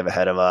dynamic we have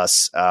ahead of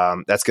us.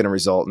 That's going to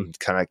result in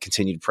kind of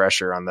continued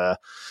pressure on the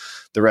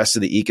rest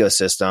of the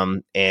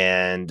ecosystem.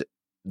 And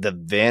the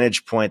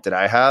vantage point that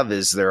I have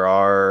is there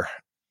are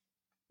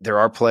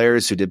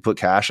players who did put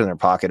cash in their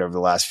pocket over the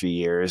last few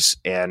years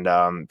and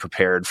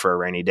prepared for a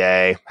rainy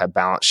day, have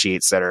balance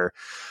sheets that are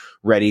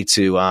ready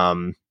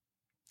to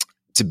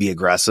be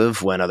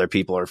aggressive when other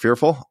people are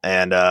fearful,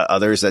 and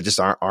others that just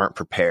aren't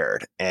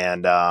prepared.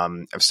 And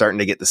I'm starting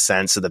to get the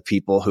sense of the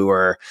people who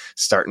are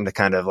starting to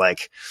kind of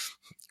like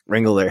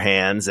wrinkle their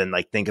hands and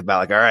like think about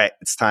like, all right,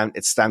 it's time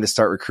to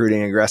start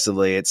recruiting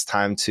aggressively. It's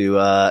time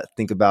to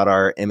think about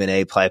our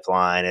M&A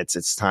pipeline.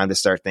 It's time to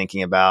start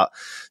thinking about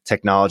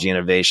technology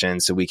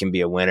innovation so we can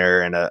be a winner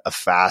and a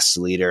fast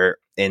leader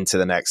into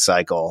the next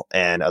cycle,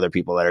 and other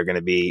people that are going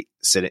to be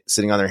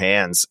sitting on their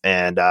hands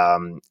and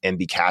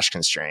be cash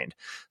constrained.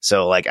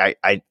 So like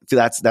I feel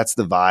that's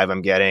the vibe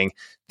I'm getting.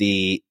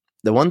 The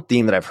one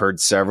theme that I've heard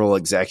several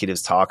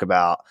executives talk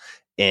about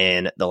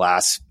in the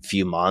last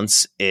few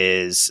months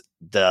is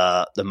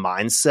the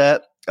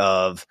mindset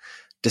of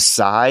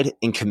decide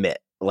and commit.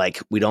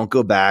 Like we don't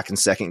go back and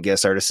second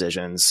guess our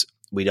decisions.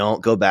 We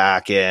don't go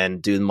back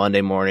and do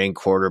Monday morning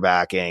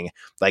quarterbacking.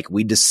 Like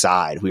we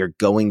decide we are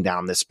going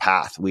down this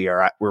path.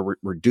 We're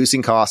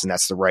reducing costs, and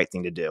that's the right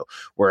thing to do.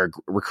 We're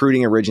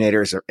recruiting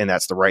originators, and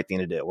that's the right thing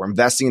to do. We're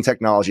investing in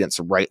technology, and it's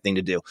the right thing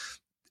to do.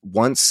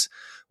 Once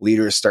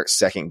leaders start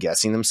second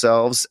guessing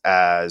themselves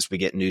as we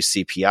get new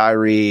CPI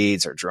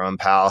reads or Jerome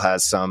Powell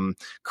has some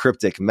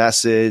cryptic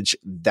message,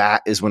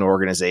 that is when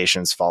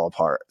organizations fall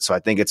apart. So I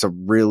think it's a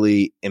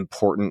really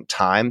important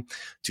time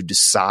to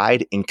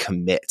decide and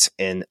commit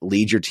and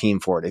lead your team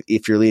forward.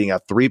 If you're leading a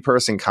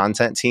 3-person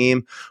content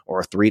team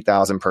or a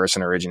 3,000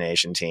 person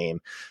origination team,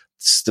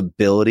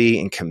 stability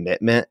and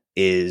commitment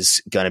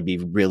is going to be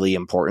really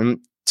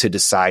important to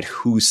decide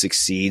who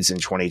succeeds in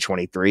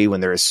 2023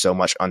 when there is so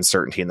much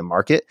uncertainty in the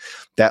market.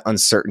 That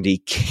uncertainty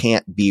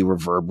can't be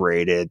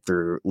reverberated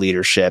through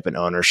leadership and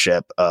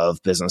ownership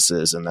of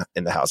businesses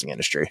in the housing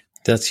industry.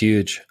 That's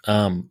huge.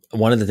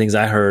 One of the things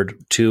I heard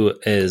too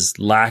is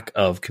lack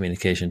of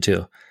communication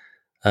too.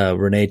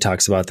 Renee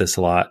talks about this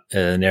a lot,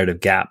 narrative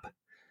gap.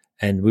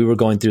 And we were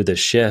going through this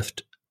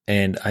shift,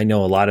 and I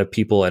know a lot of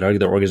people at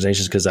other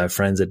organizations, because I have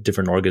friends at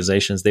different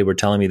organizations, they were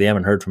telling me they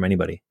haven't heard from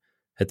anybody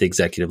at the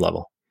executive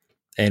level.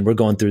 And we're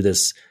going through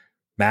this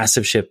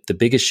massive shift, the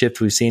biggest shift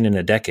we've seen in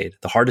a decade,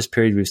 the hardest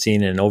period we've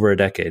seen in over a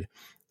decade.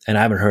 And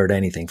I haven't heard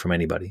anything from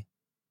anybody.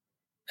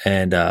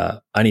 And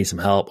I need some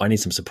help. I need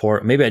some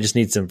support. Maybe I just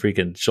need some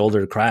freaking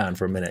shoulder to cry on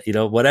for a minute.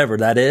 Whatever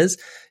that is,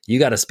 you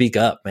got to speak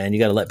up, man. You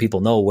got to let people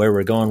know where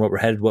we're going, what we're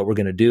headed, what we're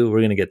going to do. We're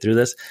going to get through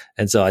this.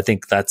 And so I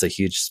think that's a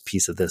huge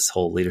piece of this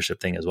whole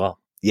leadership thing as well.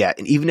 Yeah.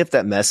 And even if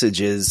that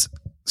message is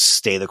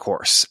stay the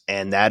course.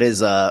 And that's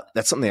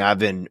something I've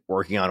been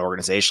working on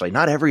organizationally.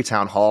 Not every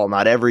town hall,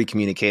 not every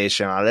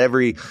communication, not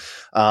every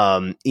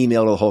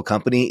email to the whole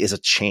company is a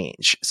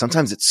change.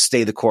 Sometimes it's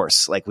stay the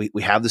course. Like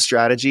we have the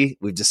strategy,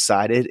 we've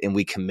decided, and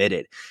we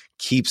committed.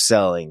 Keep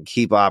selling,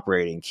 keep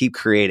operating, keep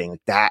creating.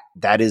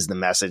 That is the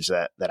message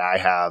that I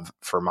have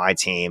for my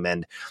team.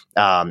 And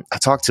I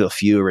talked to a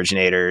few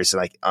originators,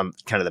 like I'm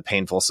kind of the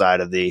painful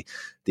side of the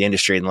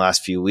industry in the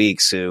last few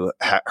weeks, who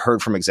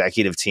heard from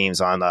executive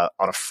teams on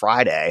a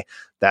Friday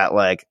that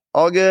like,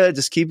 all good,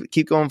 just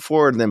keep going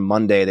forward. And then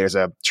Monday there's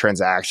a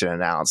transaction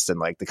announced and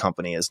like the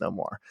company is no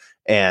more.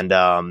 And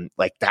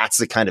like that's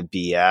the kind of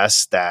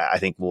BS that I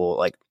think will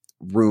like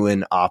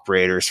ruin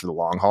operators for the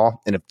long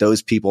haul. And if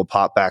those people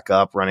pop back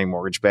up running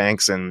mortgage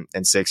banks in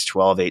 6,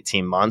 12,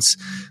 18 months,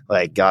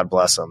 like God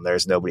bless them.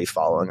 There's nobody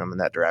following them in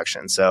that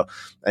direction. So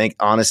I think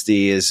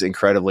honesty is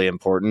incredibly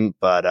important,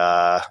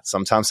 but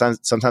sometimes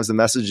the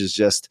message is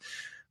just,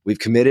 we've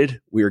committed,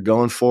 we are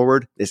going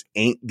forward. This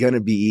ain't going to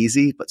be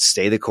easy, but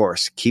stay the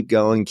course. Keep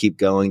going, keep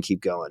going,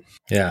 keep going.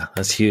 Yeah,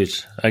 that's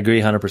huge. I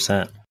agree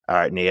 100%. All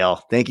right, Neel,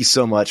 thank you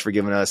so much for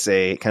giving us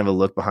a kind of a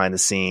look behind the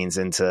scenes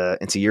into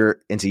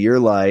your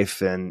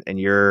life and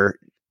your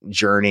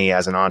journey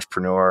as an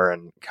entrepreneur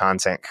and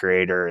content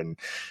creator and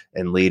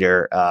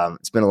leader.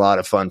 It's been a lot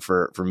of fun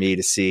for me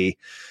to see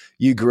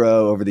you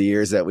grow over the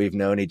years that we've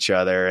known each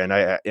other. And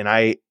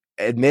I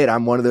admit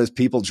I'm one of those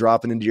people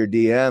dropping into your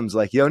DMs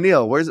like, yo,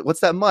 Neel,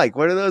 what's that mic?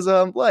 What are those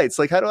lights?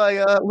 Like, how do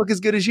I look as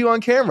good as you on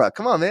camera?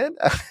 Come on, man.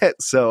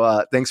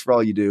 So thanks for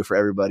all you do for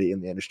everybody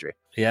in the industry.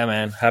 Yeah,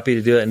 man. Happy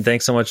to do it. And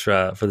thanks so much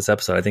for this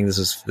episode. I think this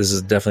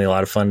is definitely a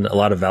lot of fun, a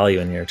lot of value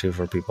in here too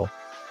for people.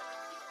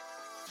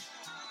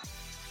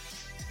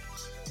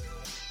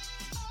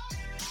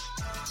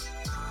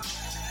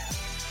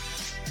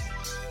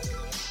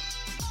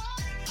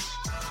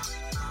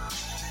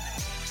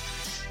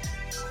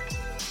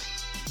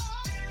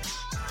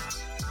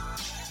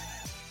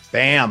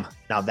 Bam.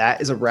 Now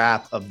that is a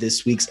wrap of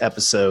this week's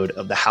episode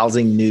of the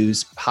Housing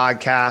News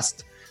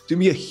Podcast. Do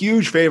me a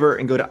huge favor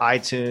and go to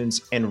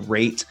iTunes and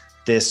rate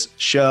this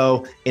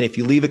show. And if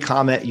you leave a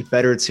comment, you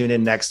better tune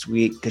in next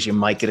week because you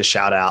might get a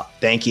shout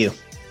out. Thank you.